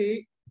అనేటువంటిది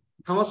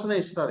సమస్యను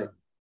ఇస్తుంది.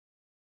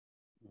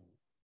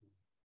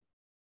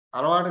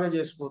 అలవాటుగా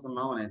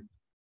చేసిపోతున్నాం అనేది,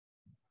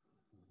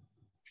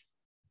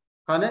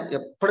 కానీ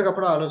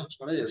ఎప్పటికప్పుడు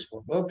ఆలోచించుకునే చేసుకో.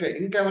 ఓకే,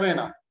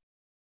 ఇంకెవరైనా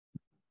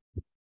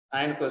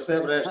ఆయనకు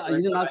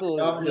ఇది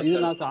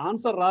నాకు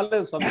ఆన్సర్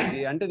రాలేదు స్వామిజీ.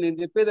 అంటే నేను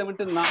చెప్పేది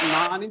ఏమంటే,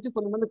 నా నుంచి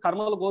కొంతమంది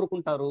కర్మలు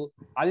కోరుకుంటారు,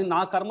 అది నా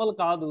కర్మలు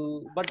కాదు,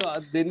 బట్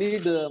దే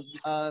నీడ్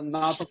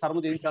నాతో కర్మ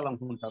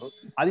చేయించాలనుకుంటారు.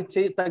 అది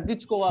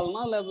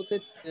తగ్గించుకోవాలనా లేకపోతే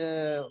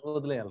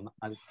వదిలేయాలనా?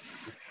 అది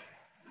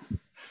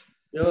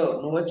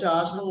నువ్వు వచ్చే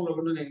ఆశ్రమంలో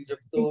కూడా నేను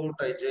చెప్తూ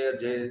ఉంటాయి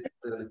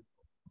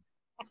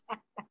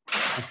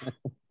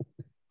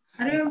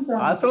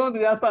ఆశ్రమం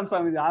చేస్తాను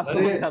స్వామిజీ,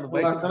 ఆశ్రమం కాదు.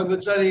 అక్కడ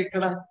కూర్చొని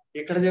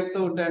ఇక్కడ చెప్తూ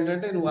ఉంటాయి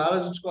అంటే నువ్వు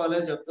ఆలోచించుకోవాలి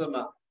అని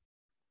చెప్తున్నా.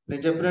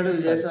 నేను చెప్పినట్టు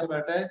నువ్వు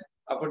చేసావంటే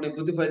అప్పుడు నీ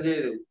బుద్ధి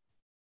పనిచేయదు.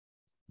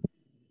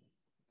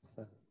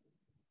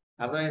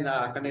 అర్థమైందా?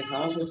 అక్కడ నీకు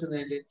సమస్య వచ్చింది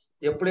ఏంటి?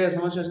 ఎప్పుడు ఏ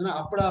సమస్య వచ్చినా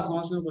అప్పుడు ఆ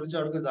సమస్య గురించి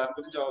అడుగు, దాని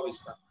గురించి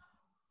జవాబిస్తా.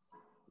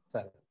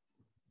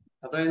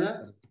 అర్థమైందా?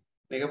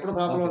 నీకు ఎప్పుడు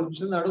ప్రాబ్లం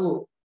అనిపించింది అడుగు,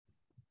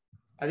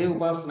 అది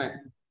ఉపాసనే.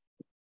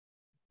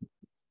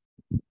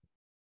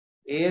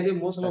 ఏది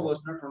మూసలో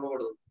పోసినట్టు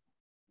ఉండకూడదు.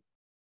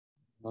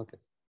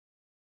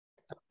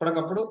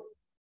 ఎప్పటికప్పుడు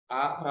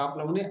ఆ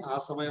ప్రాబ్లంని ఆ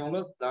సమయంలో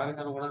దానికి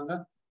అనుగుణంగా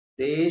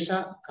దేశ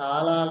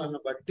కాలాలను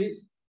బట్టి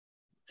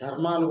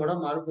ధర్మాలు కూడా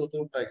మారిపోతూ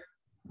ఉంటాయి.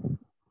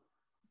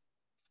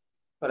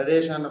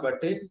 ప్రదేశాన్ని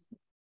బట్టి,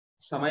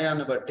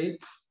 సమయాన్ని బట్టి,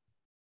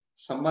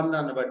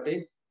 సంబంధాన్ని బట్టి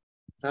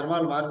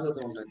ధర్మాలు మారిపోతూ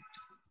ఉంటాయి.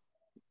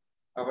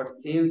 కాబట్టి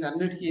దీనికి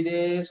అన్నిటికీ ఇదే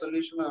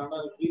సొల్యూషన్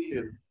అనడానికి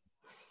లేదు.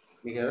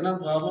 మీకు ఏదైనా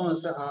ప్రాబ్లం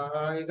వస్తే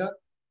హాయిగా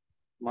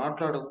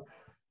మాట్లాడు,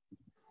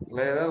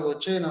 లేదా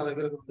వచ్చే నా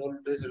దగ్గరకు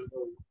డేస్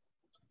వెళ్ళిపోదు.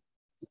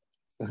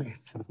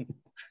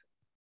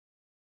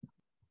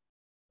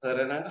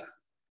 సరేనా?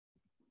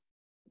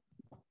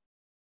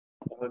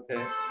 ఓకే.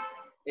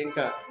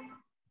 ఇంకా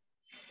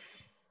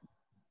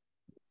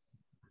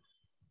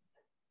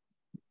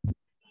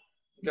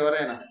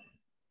ఇంకెవరైనా?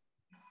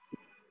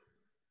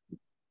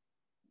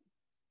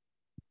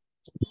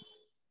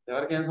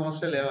 ఎవరికేం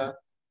సమస్య లేవా?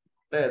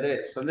 అదే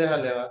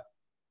సందేహాలు లేవా?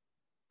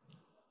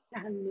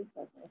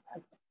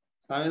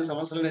 స్వామి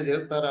సమస్యలు నేను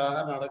తీరుతారా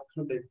అని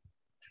అడగండి.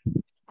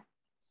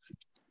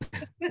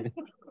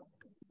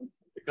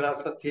 ఇక్కడ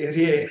అంత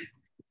థియరీ,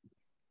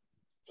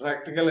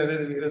 ప్రాక్టికల్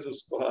అనేది మీరే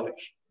చూసుకోవాలి.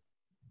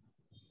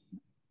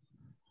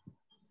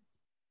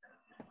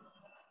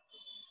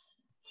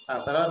 ఆ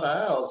తర్వాత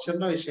ఒక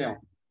చిన్న విషయం,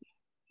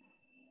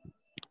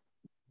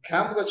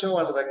 క్యాంప్కి వచ్చే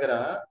వాళ్ళ దగ్గర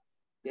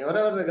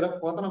ఎవరెవరి దగ్గర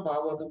పోతన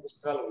భాగవతం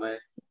పుస్తకాలు ఉన్నాయి?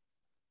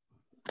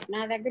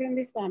 నా దగ్గర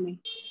ఉంది స్వామి.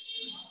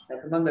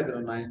 ఎంతమంది దగ్గర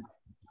ఉన్నాయి?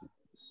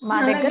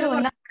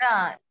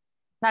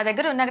 నా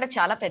దగ్గర ఉన్న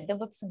చాలా పెద్ద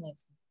బుక్స్ ఉన్నాయి.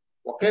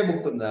 ఒకే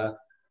బుక్ ఉందా?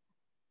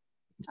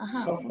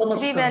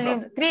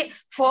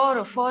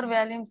 4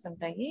 వాల్యూమ్స్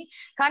ఉంటాయి,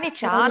 కానీ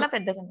చాలా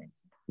పెద్దగా ఉన్నాయి,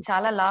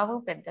 చాలా లావు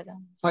పెద్దగా.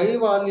 5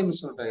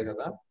 వాల్యూమ్స్ ఉంటాయి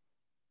కదా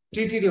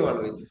టిటిడి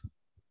వాళ్ళవి.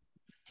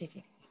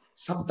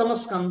 సప్తమ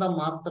స్కందం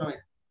మాత్రమే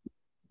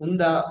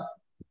ఉందా?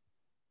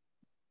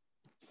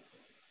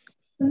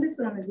 ఉంది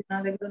స్వామిజీ, నా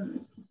దగ్గర ఉంది.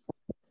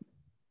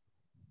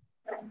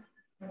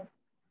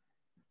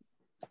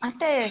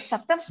 అంటే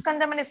సప్తమ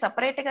స్కందం అని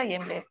సపరేట్ గా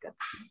ఏం లేదు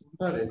కదా?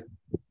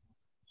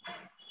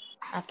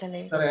 అట్లనే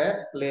సరే.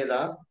 లేదా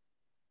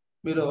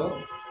మీరు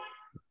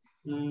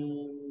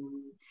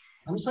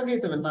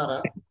హంసగీత విన్నారా?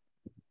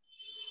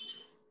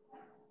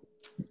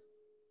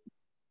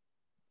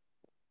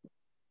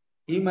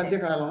 ఈ మధ్య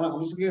కాలంలో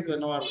హంసగీత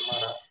విన్నవాళ్ళు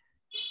ఉన్నారా?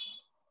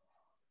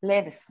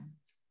 లేదు.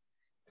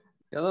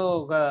 ఏదో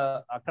ఒక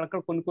అక్కడక్కడ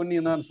కొన్ని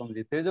విన్నాను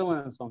స్వామిజీ,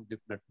 తేజోమయ స్వామి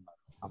చెప్పినట్టున్నారు.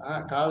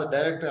 కాదు,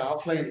 డైరెక్ట్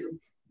ఆఫ్లైన్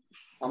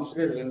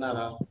హంసగీత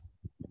విన్నారా?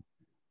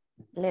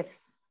 లేదు.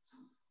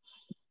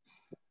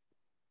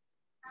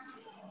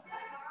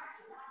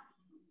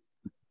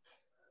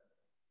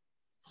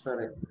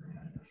 సరే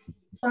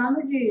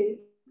స్వామిజీ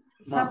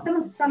సప్తమ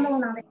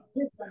స్కందం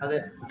అదే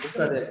బుక్,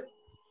 అదే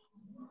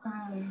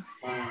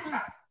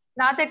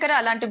నా దగ్గర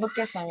అలాంటి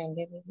బుక్కే స్వామి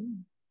ఉండేది.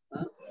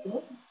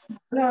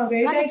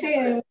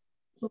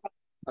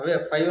 అవే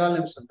 5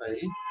 వాల్యూమ్స్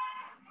ఉంటాయి.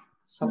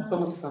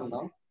 సప్తమ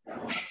స్కందం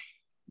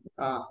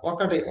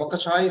ఒక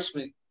చాయిస్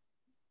మీ.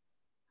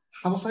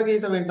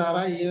 హంసగీత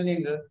వింటారా?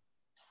 ఈవినింగ్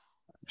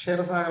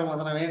క్షీరసాగర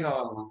మదనమే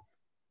కావాలన్నా?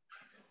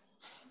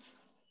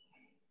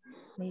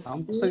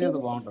 హంసగీత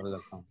బాగుంటది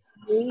కదా.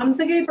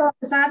 హంసగీత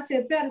ఒకసారి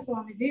చెప్పారు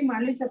స్వామిజీ,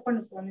 మళ్ళీ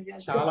చెప్పండి స్వామిజీ.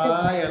 చాలా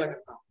ఏళ్ల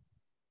క్రితం,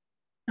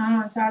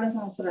 చాలా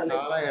సంవత్సరాలు,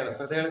 చాలా ఏళ్ళ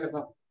 10 ఏళ్ల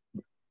క్రితం,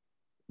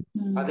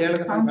 10 ఏళ్ల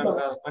క్రితం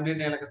కాదు,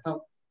 12 ఏళ్ల క్రితం.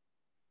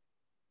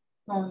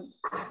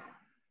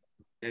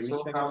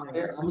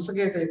 కాబట్టి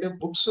హంసగీత అయితే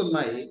బుక్స్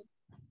ఉన్నాయి,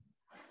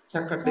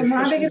 చక్కటి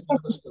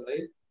డిస్కషన్ వస్తుంది,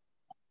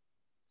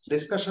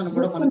 డిస్కషన్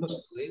కూడా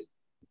పనికొస్తుంది.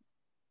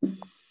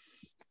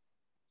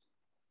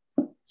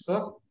 సో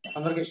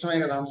అందరికి ఇష్టమే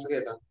కదా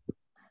హంసగీత.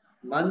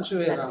 మంచి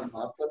వేదాంతం,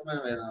 అద్భుతమైన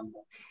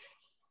వేదాంతం.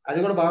 అది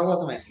కూడా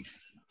భాగవతమే,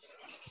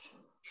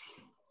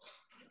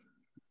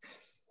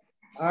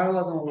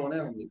 భాగవతంలోనే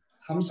ఉంది.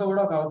 హంస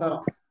కూడా ఒక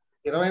అవతారం.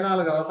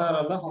 24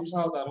 అవతారాల్లో హంస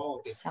అవతారం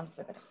ఒకటి.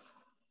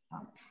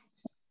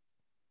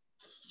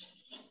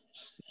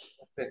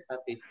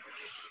 హ్యాపీ.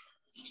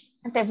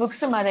 అంటే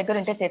బుక్స్ మా దగ్గర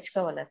ఉంటే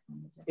తెచ్చుకోవాలి.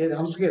 ఏది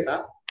హంసగీత?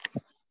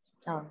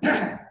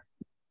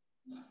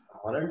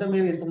 కావాలంటే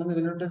మీరు ఇంతమంది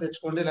వినుంటే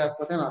తెచ్చుకోండి,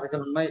 లేకపోతే నా దగ్గర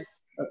ఉన్నాయి,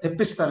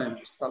 తెప్పిస్తాను నేను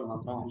పుస్తకాలు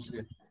మాత్రం.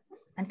 హంసగీత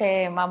అంటే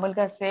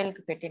మామూలుగా సేల్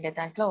కి పెట్టిండే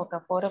దాంట్లో ఒక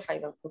 4 or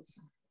 5 బుక్స్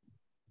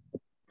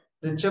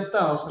నేను చెప్తా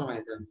అవసరం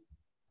అయితే.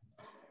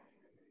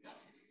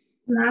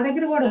 నా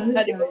దగ్గర కూడా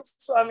ఉంది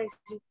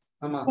స్వామిజీ.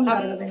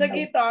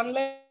 హంసగీత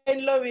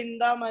ఆన్లైన్ లో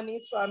విందామని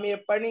స్వామి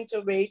ఎప్పటి నుంచో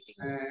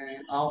వెయిటింగ్.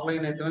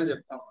 ఆఫ్లైన్ అయితే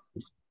చెప్తాం,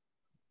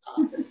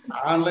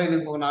 ఆన్లైన్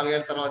ఇంకో 4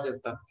 ఏళ్ల తర్వాత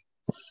చెప్తా.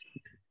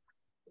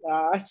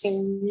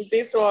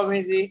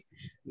 స్వామీజీ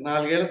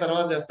 4 ఏళ్ల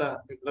తర్వాత చెప్తా.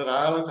 ఇప్పుడు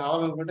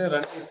కావాలనుకుంటే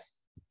రండి,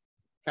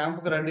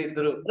 క్యాంపుకి రండి,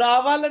 ఇద్దరు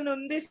రావాలని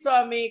ఉంది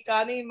స్వామి.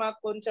 కానీ మాకు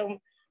కొంచెం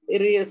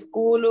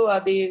స్కూలు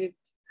అది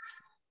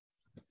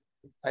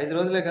 5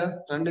 రోజులేగా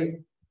రండి.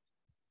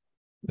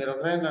 మీరు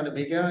ఒకరైనా రండి,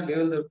 మీకేమో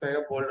లీవులు దొరుకుతాయో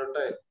బోల్డ్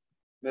ఉంటాయి.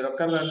 మీరు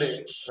ఒక్కరు రండి,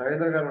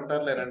 రవీంద్ర గారు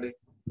ఉంటారులే రండి.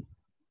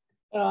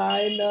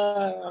 ఆయన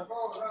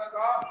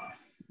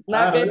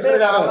నాకైతే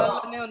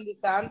రావాలనే ఉంది,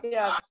 శాంతి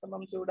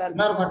ఆశ్రమం చూడాలి.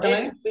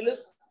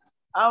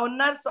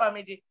 ఉన్నారు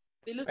స్వామీజీ,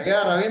 అయ్యా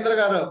రవీంద్ర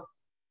గారు.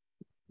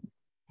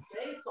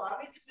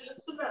 స్వామీజీ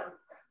పిలుస్తున్నారు,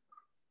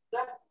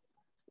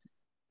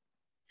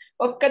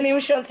 ఒక్క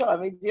నిమిషం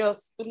స్వామీజీ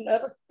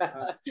వస్తున్నారు.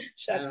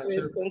 షర్ట్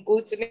వేసుకొని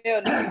కూర్చునే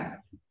ఉన్నారు.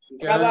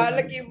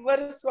 వాళ్ళకి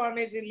ఇవ్వరు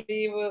స్వామీజీ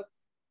లీవ్,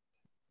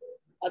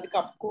 అది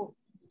కప్పు.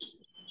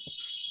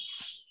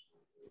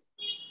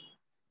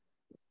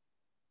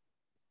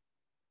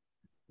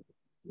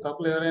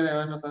 తప్పులు ఎవరైనా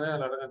ఏమైనా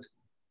సందేహాలు అడగండి.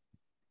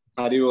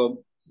 హరి ఓం.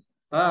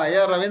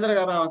 అయ్యా రవీంద్ర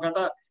గారు, గంట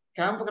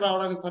క్యాంప్ కి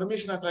రావడానికి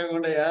పర్మిషన్ అట్లా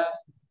ఇవ్వండి అయ్యా.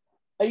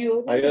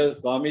 అయ్యో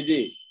స్వామీజీ,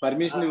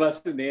 పర్మిషన్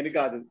ఇవ్వాల్సింది నేను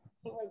కాదు,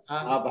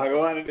 ఆ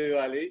భగవానుడు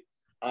ఇవ్వాలి,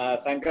 ఆ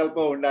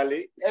సంకల్పం ఉండాలి.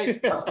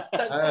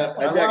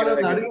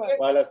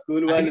 వాళ్ళ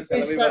స్కూల్ వాళ్ళు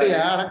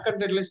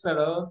అడగండి ఎట్లా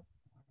ఇస్తాడు,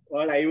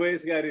 వాళ్ళ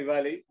ఐఓఎస్ గారు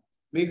ఇవ్వాలి,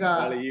 మీకు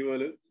వాళ్ళ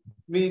ఈవోలు.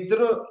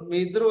 మీ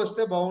ఇద్దరు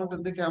వస్తే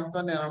బాగుంటుంది క్యాంప్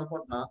అని నేను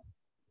అనుకుంటున్నా.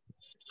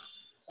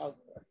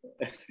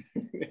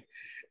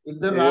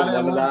 ఇద్దరు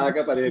మన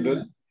దాకా 15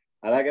 రోజులు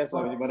అలాగే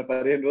స్వామి, మన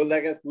 15 రోజుల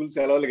దాకా స్కూల్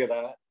సెలవులు కదా.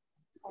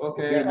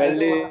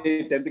 మళ్ళీ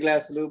 10th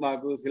క్లాసులు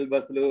మాకు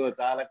సిలబస్లు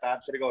చాలా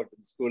టార్చర్ గా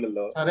ఉంటుంది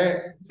స్కూళ్ళలో. సరే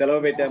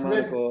సెలవు పెట్టాము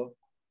అనుకో,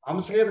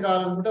 హంసగీత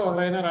కావాలనుకుంటే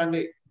ఒకరైనా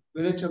రండి,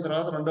 వినిచ్చిన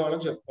తర్వాత 2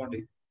 వాళ్ళకి చెప్పుకోండి.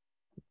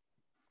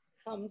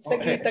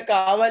 హంసగీత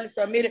కావాలి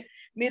స్వామి,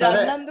 మీరు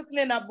అన్నందుకు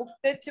నేను ఆ బుక్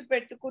తెచ్చి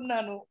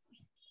పెట్టుకున్నాను.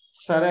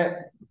 సరే,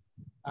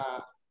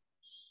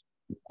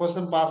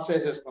 క్వశ్చన్ పాస్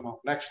చేసేస్తున్నాం.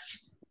 నెక్స్ట్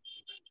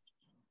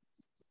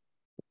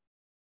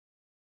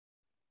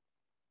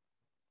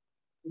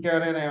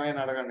ఇంకెవరైనా ఏమైనా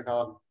అడగండి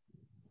కావాలి.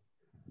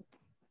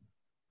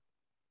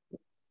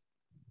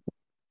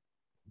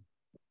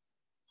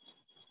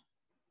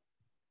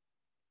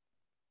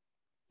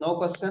 No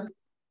question.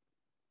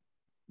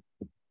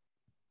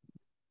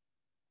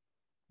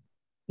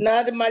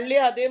 నాది మళ్ళీ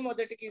అదే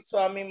మొదటికి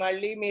స్వామి,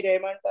 మళ్ళీ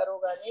మీరేమంటారో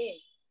గాని,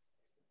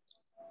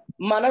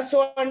 మనసు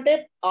అంటే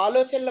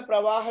ఆలోచనల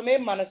ప్రవాహమే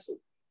మనసు.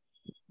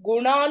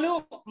 గుణాలు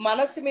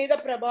మనసు మీద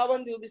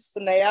ప్రభావం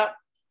చూపిస్తున్నాయా,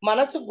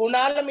 మనసు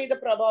గుణాల మీద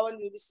ప్రభావం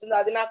చూపిస్తుంది,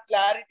 అది నాకు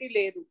క్లారిటీ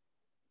లేదు.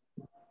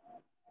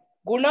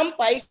 గుణం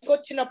పైకి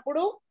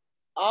వచ్చినప్పుడు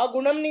ఆ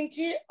గుణం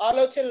నుంచి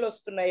ఆలోచనలు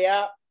వస్తున్నాయా,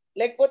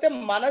 లేకపోతే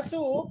మనసు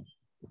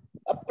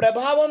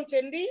ప్రభావం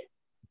చెంది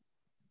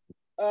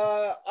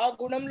ఆ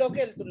గుణంలోకి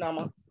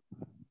వెళ్తున్నామా?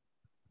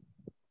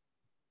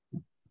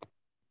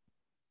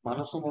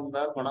 మనసు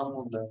ముందా గుణం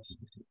ముందా?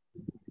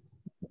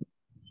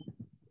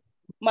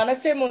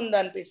 మనసే ముందు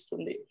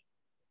అనిపిస్తుంది.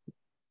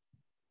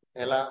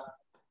 ఎలా?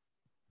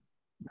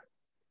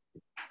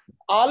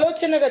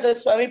 ఆలోచన కదా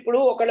స్వామి. ఇప్పుడు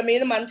ఒకళ్ళ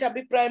మీద మంచి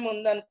అభిప్రాయం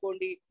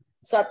ఉందనుకోండి,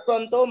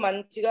 సత్వంతో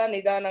మంచిగా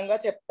నిదానంగా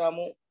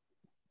చెప్తాము.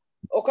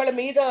 ఒకళ్ళ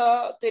మీద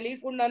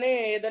తెలియకుండానే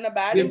ఏదైనా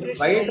బ్యాడ్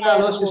ఇంప్రెషన్ బయట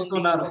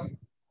ఆలోచిస్తున్నారు,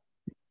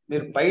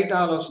 మీరు బయట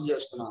ఆలోచన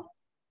చేస్తున్నారు,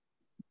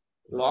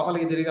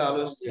 లోపలికి తిరిగి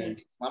ఆలోచన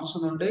చేయండి. మనసు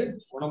నుండి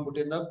గుణం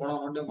పుట్టిందా, గుణం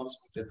నుండి మనసు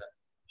పుట్టిందా?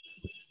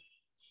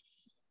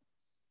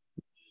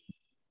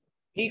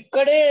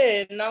 ఇక్కడే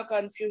నా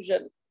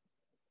కన్ఫ్యూజన్.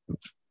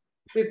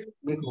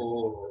 మీకు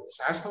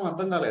శాస్త్రం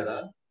అర్థం కాలేదా?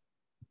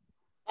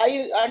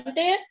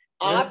 అంటే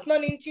ఆత్మ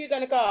నుంచి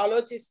కనుక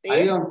ఆలోచిస్తే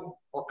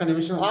ఒక్క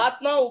నిమిషం,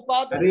 ఆత్మ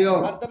ఉపాధి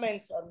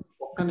అర్థమైంది స్వామి.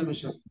 ఒక్క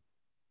నిమిషం.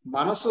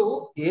 మనసు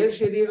ఏ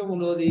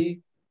శరీరములోది?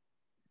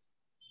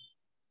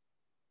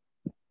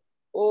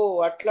 ఓ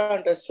అట్లా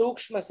అంట,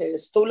 సూక్ష్మ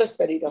శరీరం, స్థూల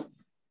శరీరం,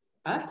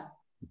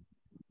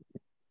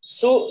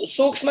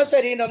 సూక్ష్మ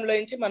శరీరంలో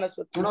నుంచి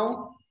మనసు.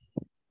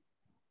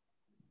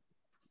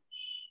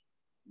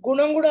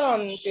 గుణం కూడా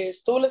అంతే,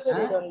 స్థూల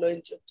శరీరంలో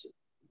నుంచి వచ్చి.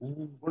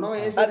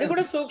 అది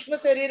కూడా సూక్ష్మ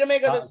శరీరమే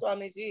కదా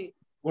స్వామీజీ.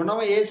 గుణం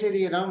ఏ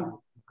శరీరం?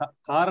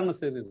 కారణ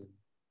శరీరం.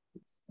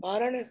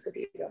 కారణ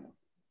శరీరం.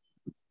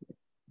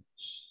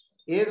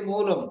 ఏది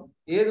మూలం,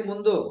 ఏది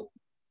ముందు?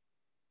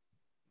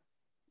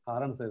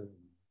 కారణ శరీరం.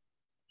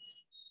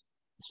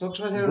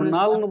 సూక్ష్మ శరీరం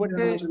గుణాలను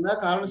బట్టి,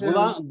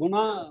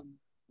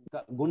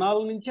 గుణాల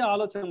నుంచి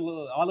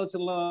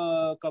ఆలోచనల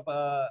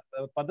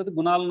పద్ధతి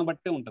గుణాలను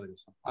బట్టే ఉంటది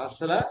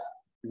అసలు.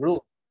 ఇప్పుడు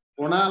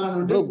గుణాల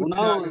నుండి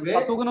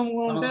సత్వగుణం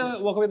ఉంటే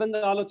ఒక విధంగా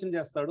ఆలోచన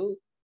చేస్తాడు,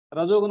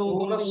 రజోగుణం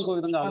ఇంకో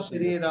విధంగా.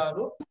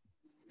 శరీరాలు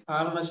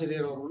కారణ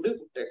శరీరం నుండి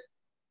పుట్టే.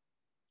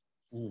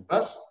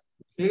 Bus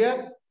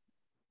clear?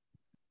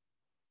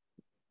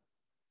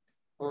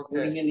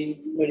 ఓకే.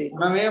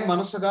 గుణమే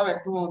మనసుగా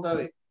వ్యక్తం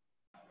అవుతుంది.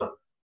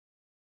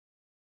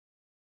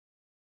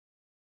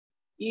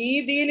 ఈ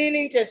దీని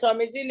నుంచే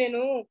స్వామీజీ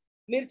నేను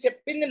మీరు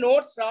చెప్పింది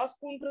నోట్స్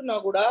రాసుకుంటున్నా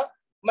కూడా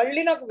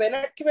మళ్ళీ నాకు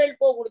వెనక్కి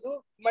వెళ్ళిపోకూడదు.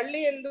 మళ్ళీ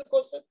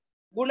ఎందుకోసం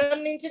గుణం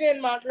నుంచి నేను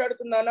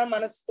మాట్లాడుతున్నానా,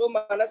 మనసుతో,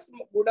 మనసు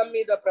గుణం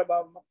మీద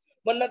ప్రభావం.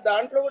 మొన్న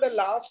దాంట్లో కూడా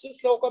లాస్ట్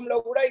శ్లోకంలో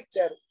కూడా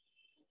ఇచ్చారు,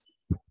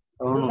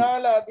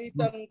 గుణాల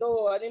అతీతంతో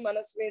అని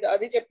మనసు మీద,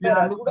 అది చెప్పారు.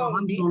 అది కూడా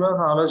ఉంది.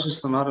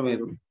 ఆలోచిస్తున్నారు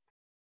మీరు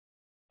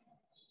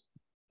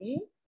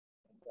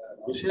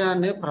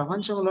విషయాన్ని,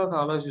 ప్రపంచంలోకి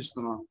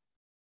ఆలోచిస్తున్నారు.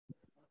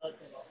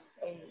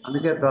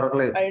 అందుకే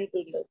దొరకలేదు.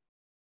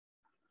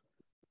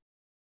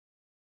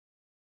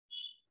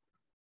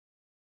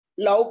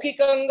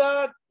 లౌకికంగా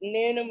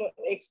నేను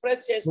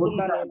ఎక్స్ప్రెస్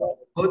చేస్తున్నానేమో,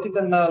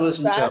 భౌతికంగా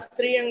ఆలోచించారు,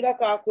 శాస్త్రీయంగా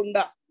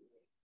కాకుండా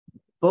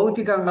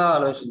భౌతికంగా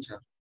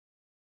ఆలోచించారు,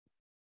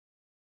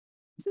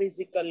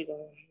 ఫిజికల్ గా,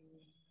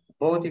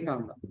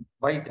 భౌతికంగా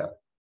బయట.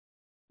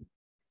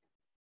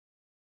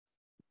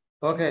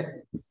 ఓకే,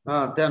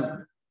 దెన్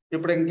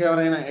ఇప్పుడు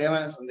ఇంకెవరైనా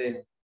ఏమైనా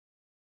సందేహం?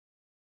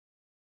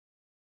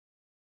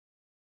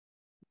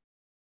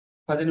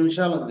 10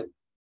 నిమిషాలు ఉంది,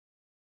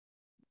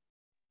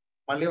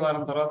 మళ్ళీ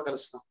వారం తర్వాత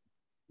కలుస్తాం.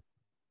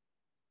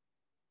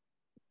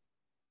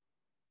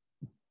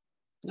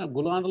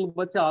 గుణాలను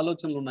బట్టి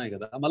ఆలోచనలు ఉన్నాయి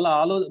కదా,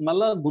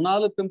 మళ్ళా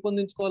గుణాలు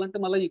పెంపొందించుకోవాలంటే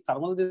మళ్ళీ ఈ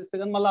కర్మలు చేస్తే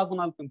కానీ మళ్ళీ ఆ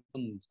గుణాలు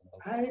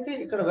పెంపొందించుకోవాలి. అయితే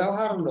ఇక్కడ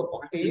వ్యవహారంలో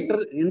ఒకటి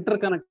ఇంటర్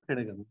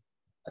కనెక్టెడ్ కదా,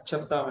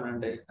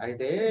 చెప్తామనండి.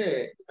 అయితే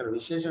ఇక్కడ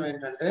విశేషం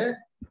ఏంటంటే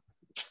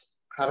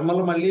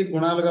కర్మలు మళ్ళీ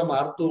గుణాలుగా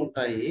మారుతూ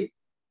ఉంటాయి.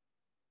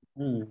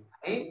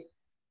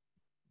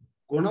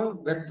 గుణం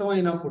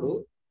వ్యక్తమైనప్పుడు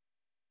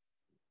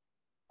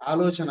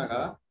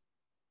ఆలోచనగా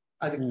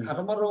అది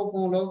కర్మ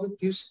రూపంలోకి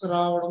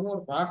తీసుకురావడము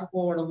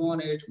రాకపోవడము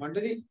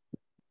అనేటువంటిది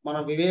మన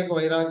వివేక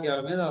వైరాగ్యాల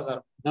మీద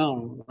ఆధారం.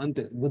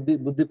 అంతే,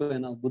 బుద్ధి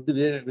పైన, బుద్ధి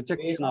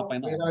విచక్షణ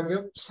పైన.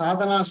 వైరాగ్యం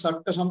సాధన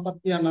షట్క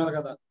సంపత్తి అన్నారు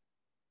కదా,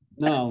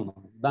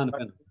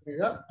 దానిపైన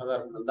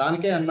ఆధారపడి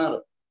దానికే అన్నారు.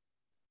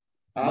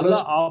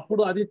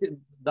 అప్పుడు అది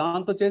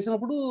దాంతో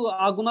చేసినప్పుడు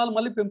ఆ గుణాలు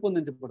మళ్ళీ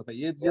పెంపొందించబడతాయి.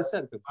 ఏది చేస్తే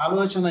అది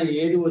ఆలోచన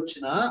ఏది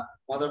వచ్చినా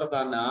మొదట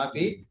దాన్ని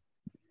ఆపి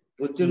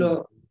బుద్ధిలో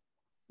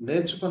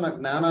నేర్చుకున్న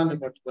జ్ఞానాన్ని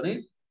పట్టుకొని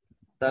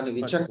దాన్ని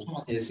విచక్షణ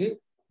చేసి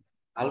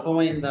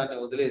అల్పమైన దాన్ని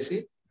వదిలేసి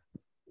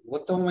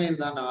ఉత్తమమైన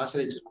దాన్ని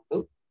ఆశ్రయించినప్పుడు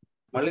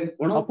మళ్ళీ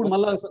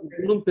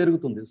గుణం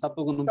పెరుగుతుంది,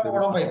 సత్వగుణం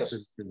పైకి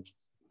వస్తుంది.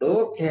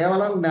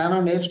 కేవలం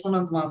జ్ఞానం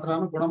నేర్చుకున్నంత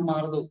మాత్రాన గుణం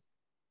మారదు,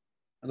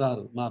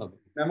 మారదు,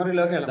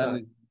 మెమరీలోకి వెళ్తారు.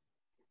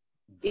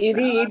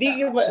 ఇది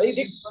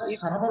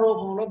కర్మ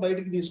రూపంలో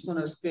బయటికి తీసుకొని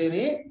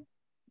వస్తేనే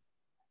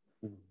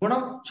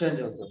గుణం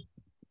చేంజ్ అవుతుంది.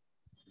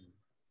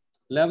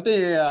 లేకపోతే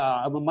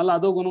మళ్ళీ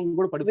అదో గుణం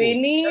కూడా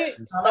పడిపోతుంది.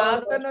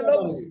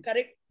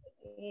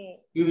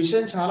 ఈ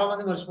విషయం చాలా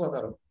మంది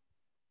మర్చిపోతారు.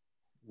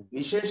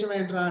 విశేషం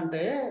ఏంట్రా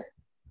అంటే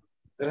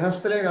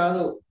గృహస్థులే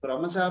కాదు,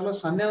 బ్రహ్మచారులు,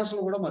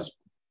 సన్యాసులు కూడా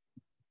మర్చిపోతారు.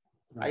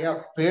 అయ్యా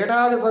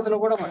పీఠాధిపతులు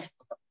కూడా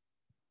మర్చిపోతారు.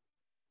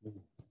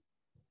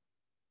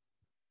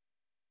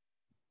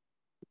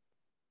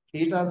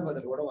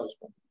 పీఠాధిపతులు కూడా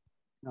మర్చిపోతారు.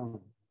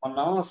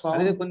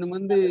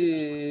 కొంతమంది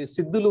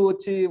సిద్ధులు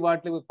వచ్చి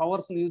వాటి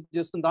పవర్స్ యూజ్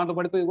చేసుకుని దాంట్లో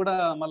పడిపోయి కూడా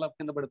మళ్ళీ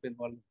కింద పడిపోయింది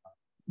వాళ్ళు.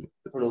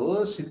 ఇప్పుడు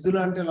సిద్ధులు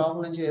అంటే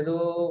లోపల నుంచి ఏదో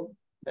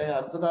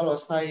అద్భుతాలు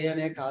వస్తాయి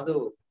అనే కాదు,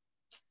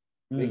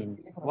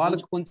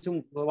 వాళ్ళకి కొంచెం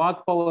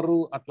వాక్ పవర్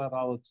అట్లా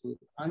రావచ్చు.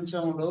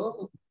 ప్రపంచంలో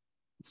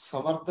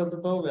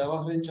సమర్థతతో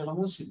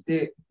వ్యవహరించడము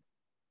సిద్ధే,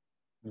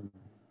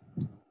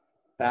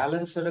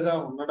 బ్యాలెన్స్డ్ గా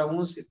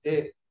ఉండడము సిద్ధే,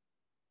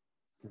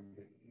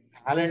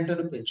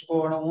 టాలెంట్ను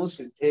పెంచుకోవడము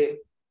సిద్ధే.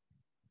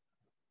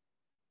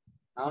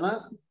 అవునా?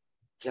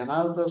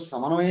 జనాలతో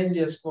సమన్వయం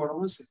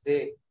చేసుకోవడము సిద్ధే,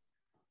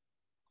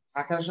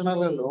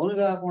 ఆకర్షణలో లోను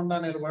కాకుండా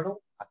నిలబడడం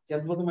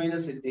అత్యద్భుతమైన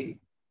సిద్ధి.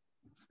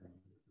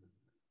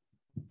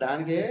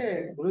 దానికే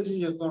గురుజీ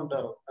చెప్తూ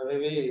ఉంటారు.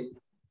 అవి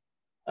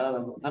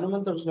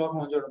హనుమంతుడు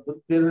శ్లోకం చూడండి,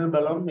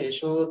 బుద్ధిర్బలం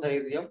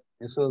యశోధైర్యం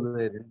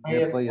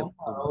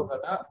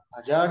కదా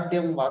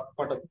అజాడ్యం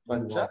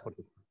వాక్పటత్వంచ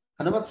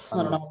హనుమత్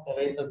స్మరణార్థ.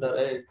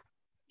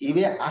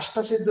 ఇవే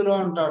అష్టసిద్ధులు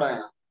అంటాడు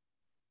ఆయన.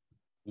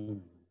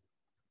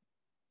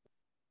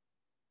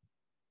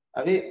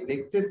 అవి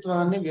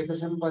వ్యక్తిత్వాన్ని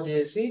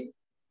వికసింపజేసి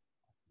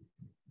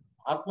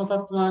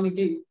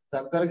ఆత్మతత్వానికి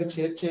దగ్గరికి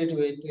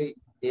చేర్చేటువంటి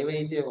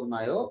ఏవైతే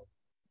ఉన్నాయో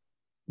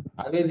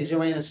అవే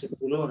నిజమైన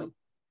సిద్ధులు అని.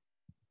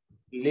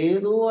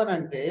 లేదు అని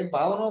అంటే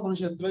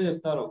భావనోపనిషత్తులో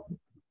చెప్తారు,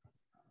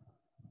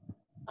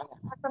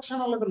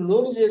 ఆకర్షణలకు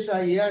లోను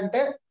చేశాయి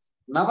అంటే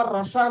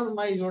నవరసాలు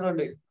ఉన్నాయి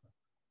చూడండి,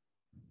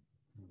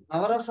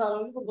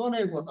 నవరసాలకు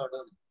లోనైపోతాడు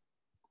అని.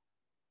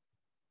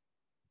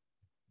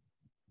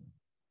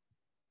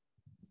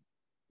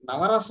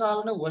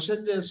 నవరసాలను వశం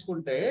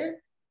చేసుకుంటే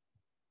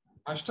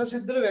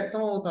అష్టసిద్ధులు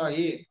వ్యక్తం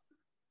అవుతాయి.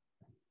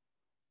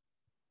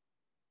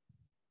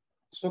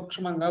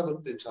 సూక్ష్మంగా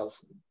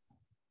గుర్తించాల్సింది.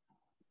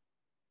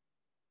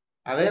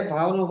 అవే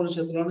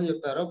భావనోపనిషత్తులోనే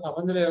చెప్పారు.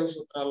 పతంజలి యోగ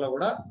సూత్రాల్లో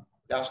కూడా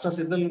ఈ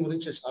అష్టసిద్ధుల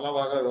గురించి చాలా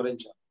బాగా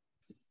వివరించారు.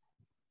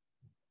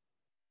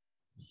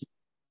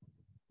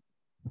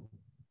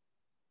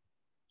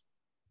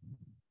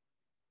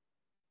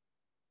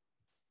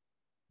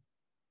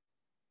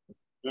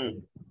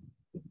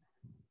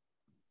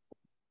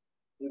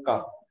 ఇంకా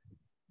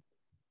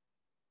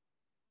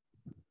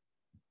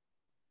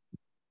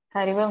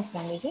హరివంశ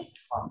స్వామీజీ,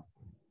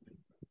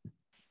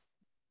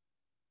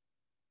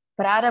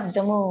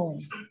 ప్రారబ్ధము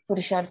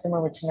పురుషార్థము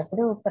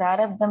వచ్చినప్పుడు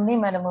ప్రారబ్ధంని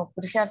మనము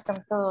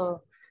పురుషార్థంతో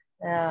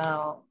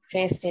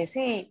ఫేస్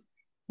చేసి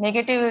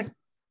నెగటివ్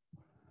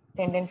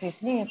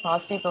టెండెన్సీస్ ని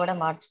పాజిటివ్ కూడా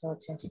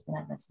మార్చుకోవచ్చు అని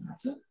చెప్పినారు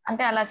స్వామీజీ.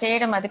 అంటే అలా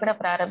చేయడం అది కూడా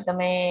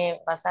ప్రారబ్ధమే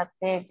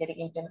వసాత్తే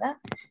జరిగింటుందా,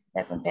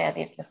 లేకుంటే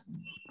అది ఎట్లా?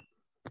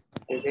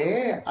 అయితే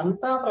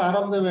అంతా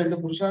ప్రారంభం ఏంటి,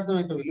 పురుషార్థం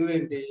యొక్క విలువ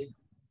ఏంటి?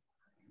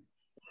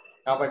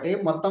 కాబట్టి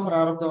మొత్తం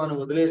ప్రారంభం అని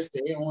వదిలేస్తే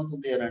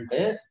ఏమవుతుంది అని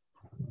అంటే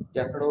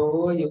ఎక్కడో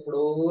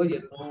ఎప్పుడో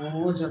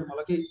ఎన్నో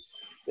జన్మలకి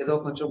ఏదో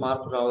కొంచెం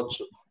మార్పు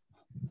రావచ్చు,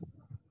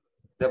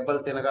 దెబ్బలు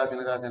తినగా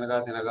తినగా తినగా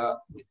తినగా.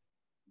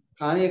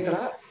 కానీ ఇక్కడ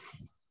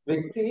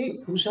వ్యక్తి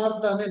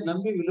పురుషార్థాన్ని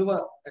నమ్మి విలువ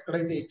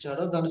ఎక్కడైతే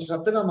ఇచ్చాడో దాని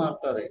శ్రద్ధగా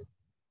మారుతుంది.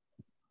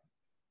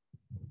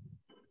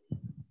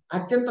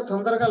 అత్యంత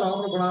తొందరగా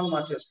లోపల గుణాలు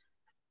మార్చేస్తుంది.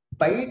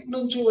 బయట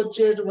నుంచి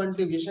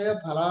వచ్చేటువంటి విషయ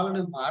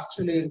ఫలాలను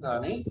మార్చలేం.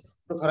 కానీ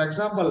ఫర్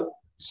ఎగ్జాంపుల్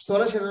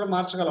స్థూల శరీరం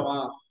మార్చగలమా?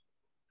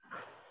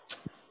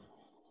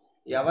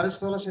 ఎవరి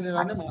స్థూల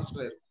శరీరాన్ని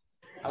మార్చలేరు.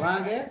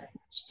 అలాగే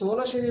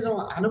స్థూల శరీరం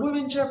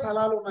అనుభవించే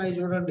ఫలాలు ఉన్నాయి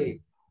చూడండి,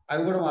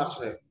 అవి కూడా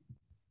మార్చలేరు.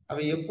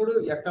 అవి ఎప్పుడు,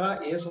 ఎక్కడ,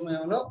 ఏ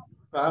సమయంలో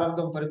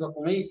ప్రారంభం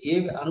పరిపక్వమై ఏ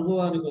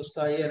అనుభవానికి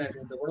వస్తాయి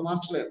అనేటువంటి కూడా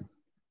మార్చలేరు.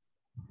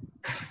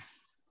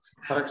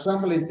 ఫర్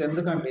ఎగ్జాంపుల్ ఇంత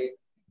ఎందుకండి,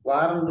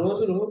 వారం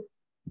రోజులు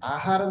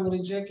ఆహారం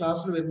గురించే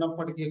క్లాసులు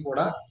విన్నప్పటికీ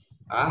కూడా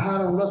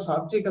ఆహారంలో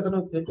సాత్వికతను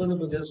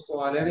పెంపొందింపు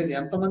చేసుకోవాలి అనేది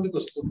ఎంతమందికి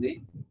వస్తుంది?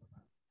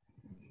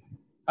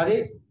 అది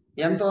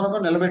ఎంతవరకు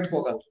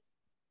నిలబెట్టుకోగలరు?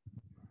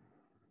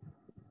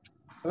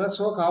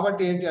 సో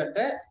కాబట్టి ఏంటి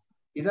అంటే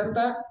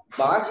ఇదంతా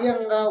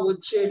బాహ్యంగా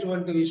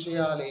వచ్చేటువంటి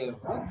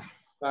విషయాలేమో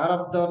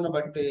ప్రారంభాన్ని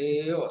బట్టే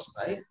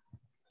వస్తాయి.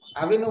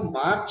 అవి నువ్వు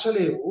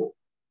మార్చలేవు.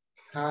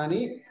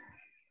 కానీ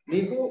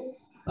నీకు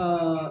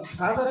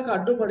సాధనకు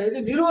అడ్డుపడేది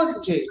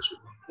నిరోధించేయచ్చు,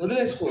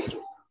 వదిలేసుకోవచ్చు.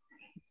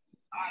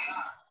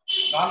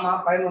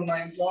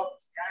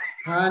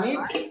 కానీ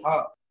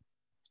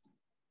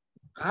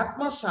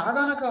ఆత్మ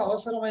సాధనకు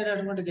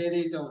అవసరమైనటువంటిది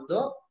ఏదైతే ఉందో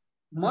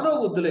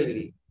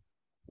మనోబుద్ధులు,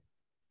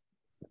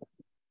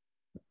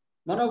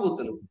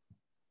 మనోబుద్ధులు,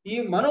 ఈ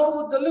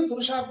మనోబుద్ధుల్ని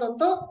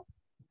పురుషార్థంతో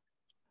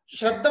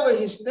శ్రద్ధ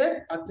వహిస్తే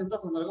అత్యంత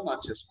తొందరగా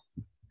మార్చేసుకో.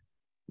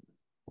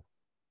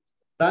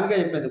 దానికే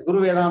చెప్పింది గురు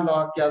వేదాంత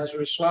వాక్యాదశ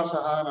విశ్వాస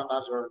అని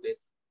అన్నారు చూడండి.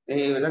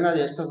 ఈ విధంగా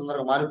చేస్తే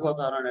తొందరగా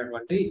మారిపోతారు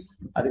అనేటువంటి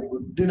అది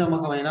గుడ్డి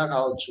నమ్మకమైనా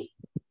కావచ్చు.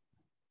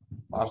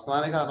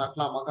 వాస్తవానికి ఆ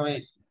నమ్మకమే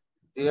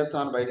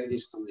దివ్యత్వాన్ని బయటికి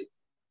తీస్తుంది.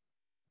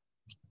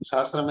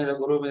 శాస్త్రం మీద,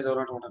 గురువు మీద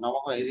ఉన్నటువంటి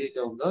నమ్మకం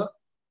ఏదైతే ఉందో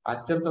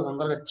అత్యంత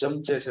తొందరగా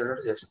జంప్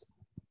చేసేటట్టు చేస్తుంది.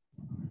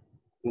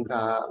 ఇంకా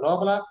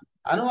లోపల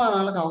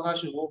అనుమానాలకు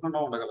అవకాశం ఇవ్వకుండా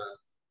ఉండగలగాలి.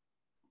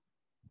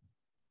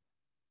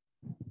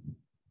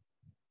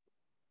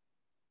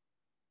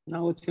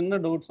 నాకు చిన్న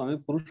డౌట్ స్వామి,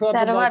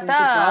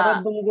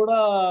 పురుషార్థం కూడా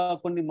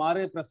కొన్ని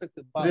మారే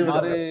ప్రసక్తి,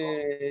 మారే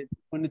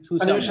కొన్ని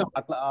చూసాము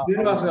అట్లా.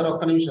 శ్రీనివాస్ గారు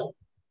ఒక్క నిమిషం,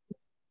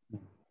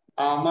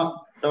 ఆ అమ్మ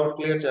డౌట్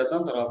క్లియర్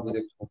చేద్దాం తర్వాత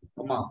మీరు.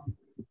 అమ్మా,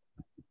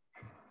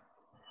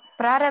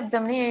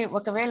 ప్రారంధంని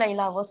ఒకవేళ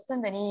ఇలా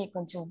వస్తుందని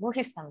కొంచెం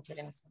ఊహిస్తాం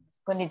చూడండి,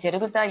 కొన్ని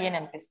జరుగుతాయి అని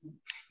అనిపిస్తుంది.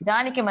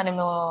 దానికి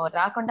మనము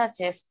రాకుండా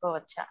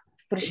చేసుకోవచ్చా?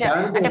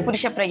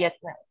 పురుష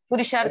ప్రయత్నం,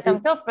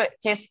 పురుషార్థంతో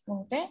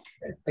చేసుకుంటే.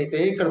 అయితే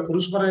ఇక్కడ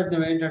పురుష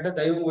ప్రయత్నం ఏంటంటే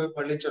దైవం వైపు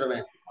పళ్ళించడమే,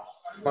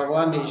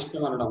 భగవాన్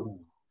ఇష్టం అనడం.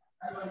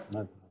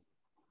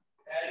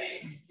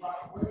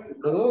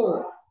 ఇప్పుడు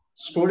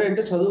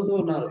స్టూడెంట్ చదువుతూ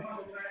ఉన్నారు,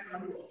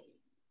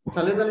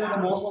 తల్లిదండ్రులను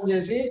మోసం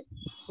చేసి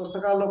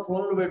పుస్తకాల్లో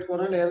ఫోన్లు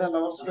పెట్టుకొని లేదా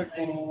లవర్స్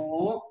పెట్టుకోను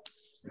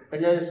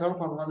ఎంజాయ్ చేస్తాడు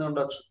కొంతమంది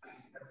ఉండొచ్చు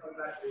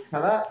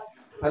కదా.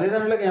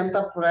 తల్లిదండ్రులకు ఎంత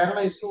ప్రేరణ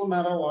ఇస్తూ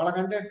ఉన్నారో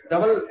వాళ్ళకంటే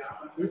డబుల్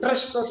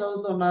ఇంట్రెస్ట్ తో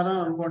చదువుతున్నారు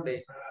అనుకోండి.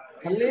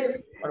 తల్లి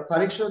వాడు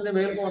పరీక్ష ఉంది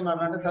మేలుకో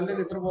ఉన్నారు అంటే తల్లి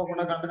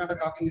నిద్రపోకుండా గంట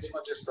కాఫీ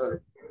తీసుకొచ్చేస్తుంది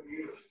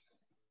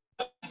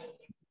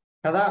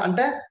కదా.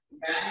 అంటే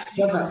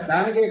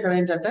దానికి ఇక్కడ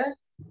ఏంటంటే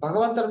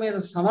భగవంతుడి మీద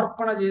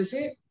సమర్పణ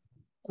చేసి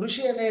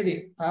కృషి అనేది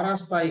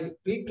తారాస్థాయికి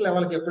పీక్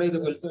లెవెల్కి ఎప్పుడైతే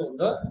వెళ్తూ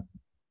ఉందో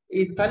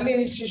ఈ తల్లి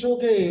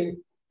శిశువుకి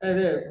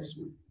అదే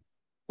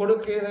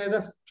కొడుకు లేదా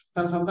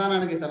తన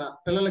సంతానానికి తన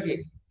పిల్లలకి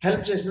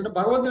హెల్ప్ చేసినట్టు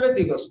భగవంతుడే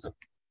దిగి వస్తాడు,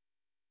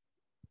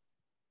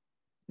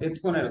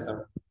 ఎత్తుకొని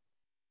వెళ్తాడు.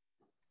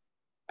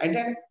 అంటే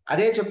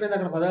అదే చెప్పింది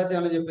అక్కడ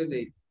పదార్థంలో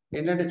చెప్పింది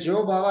ఏంటంటే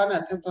జీవభావాన్ని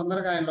అత్యంత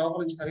తొందరగా ఆయన లోపల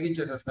నుంచి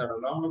కరిగించేసేస్తాడు,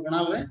 లోపల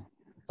గుణాలని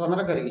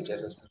తొందరగా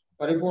కరిగించేసేస్తాడు.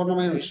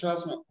 పరిపూర్ణమైన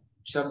విశ్వాసం,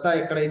 శ్రద్ధ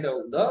ఎక్కడైతే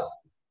ఉందో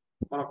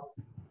మన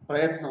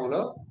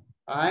ప్రయత్నంలో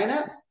ఆయన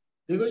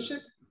దిగొచ్చి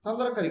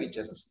తొందరగా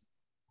కరిగించేసేస్తాడు.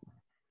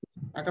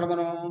 అక్కడ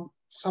మనం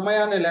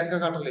సమయాన్ని లెక్క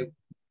కట్టలేము.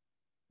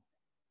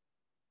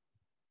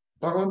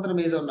 భగవంతుని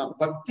మీద ఉన్న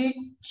భక్తి,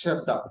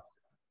 శ్రద్ధ.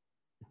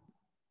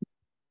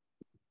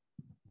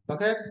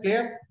 Okay,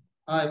 clear?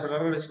 ఇప్పుడు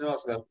అడగండి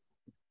శ్రీనివాస్ గారు.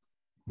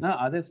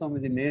 అదే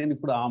స్వామిజీ, నేను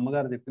ఇప్పుడు ఆ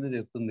అమ్మగారు చెప్పింది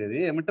చెప్తుంది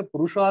ఏమంటే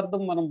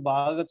పురుషార్థం మనం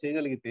బాగా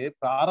చేయగలిగితే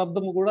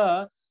ప్రారంధం కూడా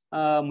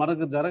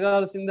మనకు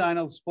జరగాల్సింది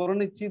ఆయన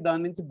స్ఫురణ ఇచ్చి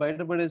దాని నుంచి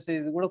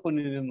బయటపడేసేది కూడా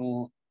కొన్ని నేను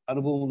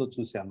అనుభవంలో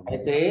చూశాను.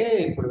 అయితే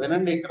ఇప్పుడు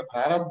వినండి, ఇక్కడ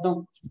ప్రారంధం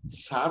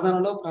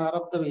సాధనలో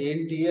ప్రారంధం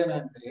ఏంటి అని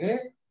అంటే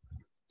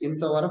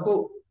ఇంతవరకు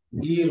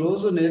ఈ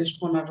రోజు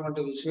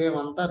నేర్చుకున్నటువంటి విషయం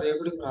అంతా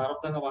రేపుడికి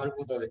ప్రారంభంగా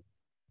మారిపోతుంది.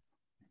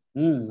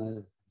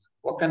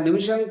 ఒక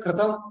నిమిషం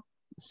క్రితం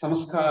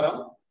సంస్కారం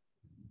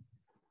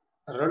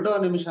రెండవ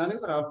నిమిషానికి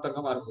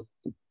ప్రారంభంగా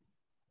మారిపోతుంది.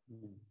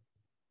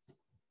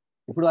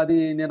 ఇప్పుడు అది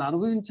నేను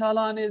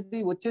అనుభవించాలా అనేది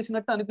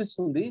వచ్చేసినట్టు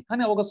అనిపిస్తుంది,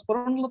 కానీ ఒక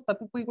స్ఫురణలో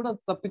తప్పిపోయి కూడా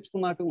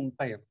తప్పించుకున్నట్టు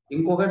ఉంటాయి.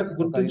 ఇంకొకటి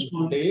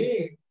గుర్తుంచుకోండి,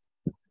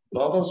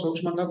 లోపల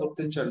సూక్ష్మంగా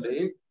గుర్తించండి.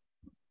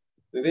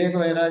 వివేక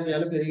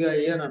వైరాగ్యాలు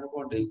పెరిగాయి అని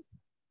అనుకోండి.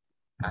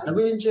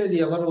 అనుభవించేది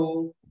ఎవరు?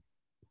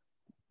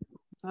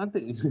 అంటే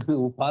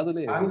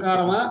ఉపాధులే.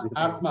 అహంకారమా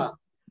ఆత్మ?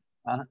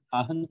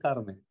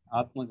 అహంకారమే,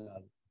 ఆత్మ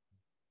కాదు.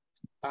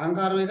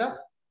 అహంకారమేగా.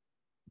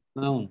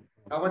 అవును.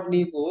 కాబట్టి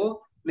నీకు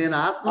నేను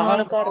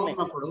ఆత్మలోని భావం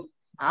ఉన్నప్పుడు,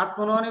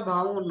 ఆత్మలోని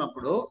భావం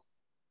ఉన్నప్పుడు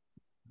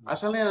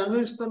అసలు నేను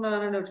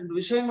అనుభవిస్తున్నాను అనేటువంటి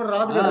విషయం కూడా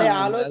రాదు కదా.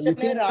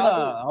 ఆలోచనే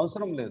రాదు,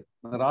 అవసరం లేదు,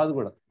 రాదు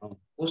కూడా.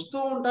 వస్తూ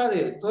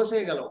ఉంటది,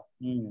 తోసేయగలం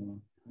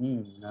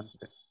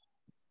అంతే.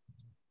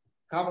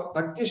 కాబట్టి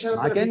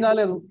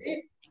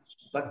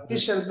భక్తి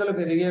శ్రద్ధలు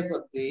పెరిగే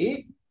కొద్దీ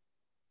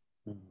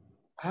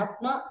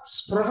ఆత్మ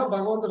స్పృహ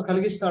భగవంతుడు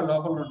కలిగిస్తాడు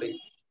లోపల నుండి.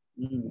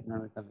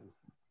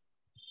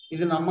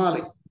 ఇది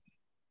నమ్మాలి.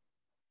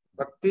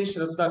 భక్తి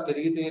శ్రద్ధ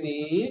పెరిగితేనే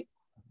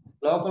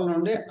లోపల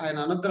నుండి ఆయన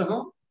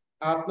అనుగ్రహం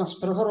ఆత్మ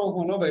స్పృహ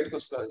రూపంలో బయటకు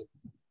వస్తుంది.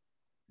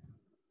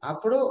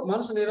 అప్పుడు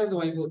మనసు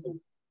నిరోధం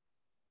అయిపోతుంది.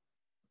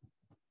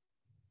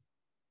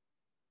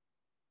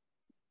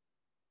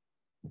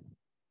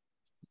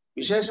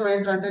 విశేషం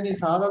ఏంటంటే నీ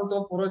సాధనతో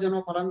పూర్వజన్మ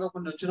పరంగా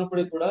కొన్ని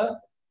వచ్చినప్పుడు కూడా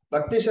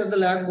భక్తి శ్రద్ధ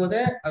లేకపోతే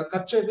అవి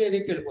ఖర్చు అయిపోయి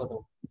ఎన్నికి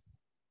వెళ్ళిపోతావు.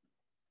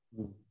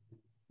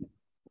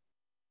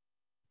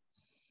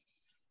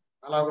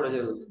 అలా కూడా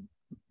జరుగుతుంది.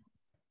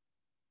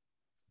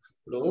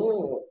 ఇప్పుడు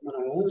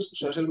మనము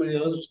సోషల్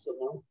మీడియాలో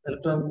చూస్తున్నాం,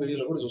 ఎలక్ట్రానిక్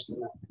మీడియాలో కూడా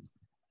చూస్తున్నాం.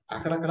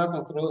 అక్కడక్కడ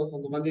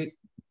కొంతమంది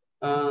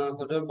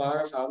కొంచెం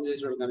బాగా సాధన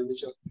చేసేవాడు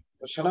కనిపించారు,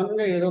 సడన్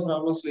గా ఏదో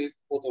ప్రాబ్లమ్స్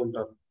లేకపోతూ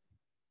ఉంటారు.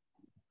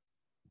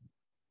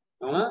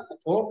 అవునా?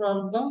 పూర్వ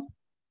ప్రారంభం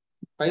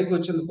పైకి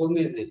వచ్చింది,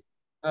 పొందింది.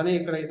 కానీ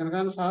ఇక్కడ ఇతను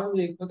కానీ సాధన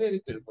చేయకపోతే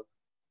ఎనికి వెళ్ళిపోతాడు.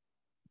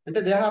 అంటే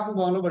దేహాత్మ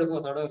భావంలో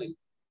పడిపోతాడు అని.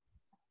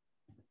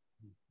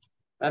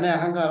 అనే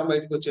అహంకారం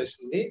బయటకు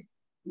వచ్చేస్తుంది.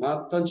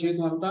 మొత్తం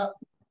జీవితం అంతా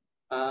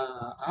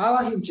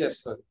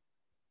ఆవాహించేస్తుంది.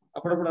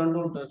 అప్పుడప్పుడు అంటూ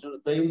ఉంటారు చూడు,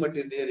 దయ్యం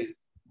పట్టింది అని.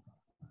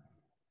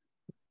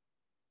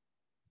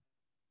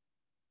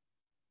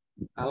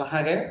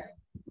 అలాగే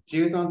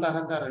జీవితం అంతా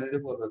అహంకారం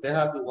నిండిపోతుంది.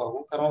 దేహాత్మ భావం,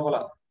 కర్మఫల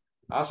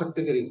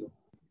ఆసక్తి పెరిగిపోతుంది.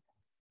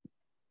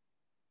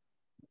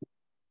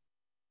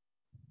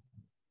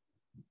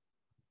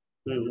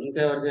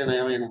 ఇంకెవరికైనా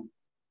ఏమైనా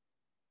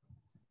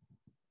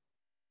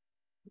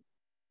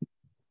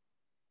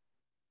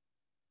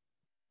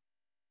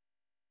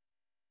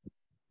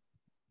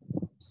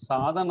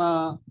సాధన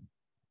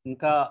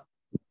ఇంకా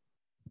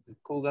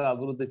ఎక్కువగా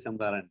అభివృద్ధి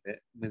చెందాలంటే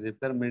మీరు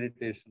చెప్పారు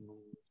మెడిటేషన్,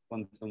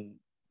 కొంచెం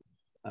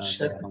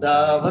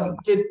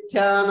శ్రద్ధాభక్తి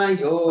ధ్యాన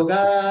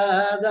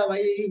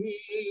యోగాదవై,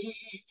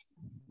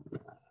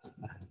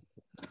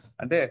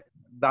 అంటే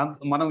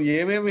మనం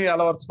ఏమేమి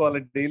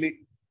అలవర్చుకోవాలి డైలీ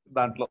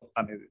దాంట్లో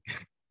అనేది.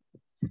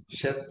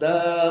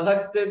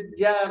 శ్రద్ధాభక్తి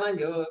ధ్యాన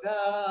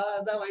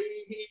యోగాదవై.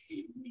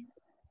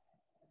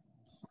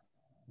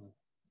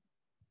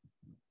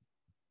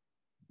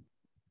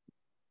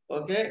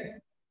 ఓకే,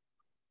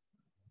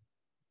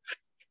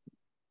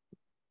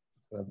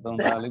 శ్రద్ధ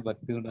ఉండాలి,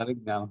 భక్తి ఉండాలి,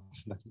 జ్ఞానం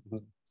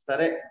ఉండాలి.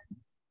 సరే,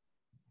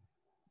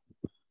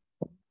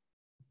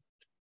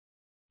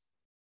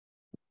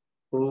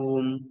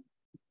 ఓం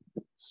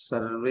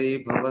సర్వే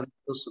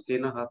భవంతు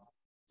సుఖినః,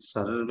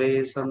 సర్వే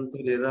సంతు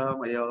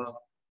నిరామయాః,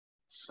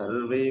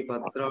 సర్వే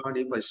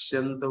భద్రాణి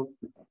పశ్యంతు,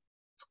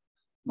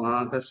 మా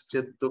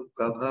కశ్చిత్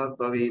దుఃఖభాగ్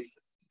భవేత్.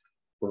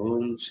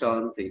 ఓం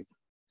శాంతి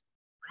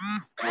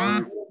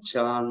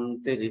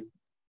శాంతి.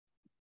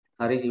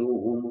 హరి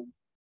ఓం.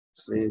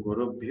 శ్రీ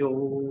గురుభ్యో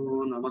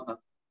నమః.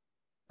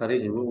 హరి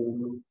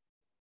ఓం.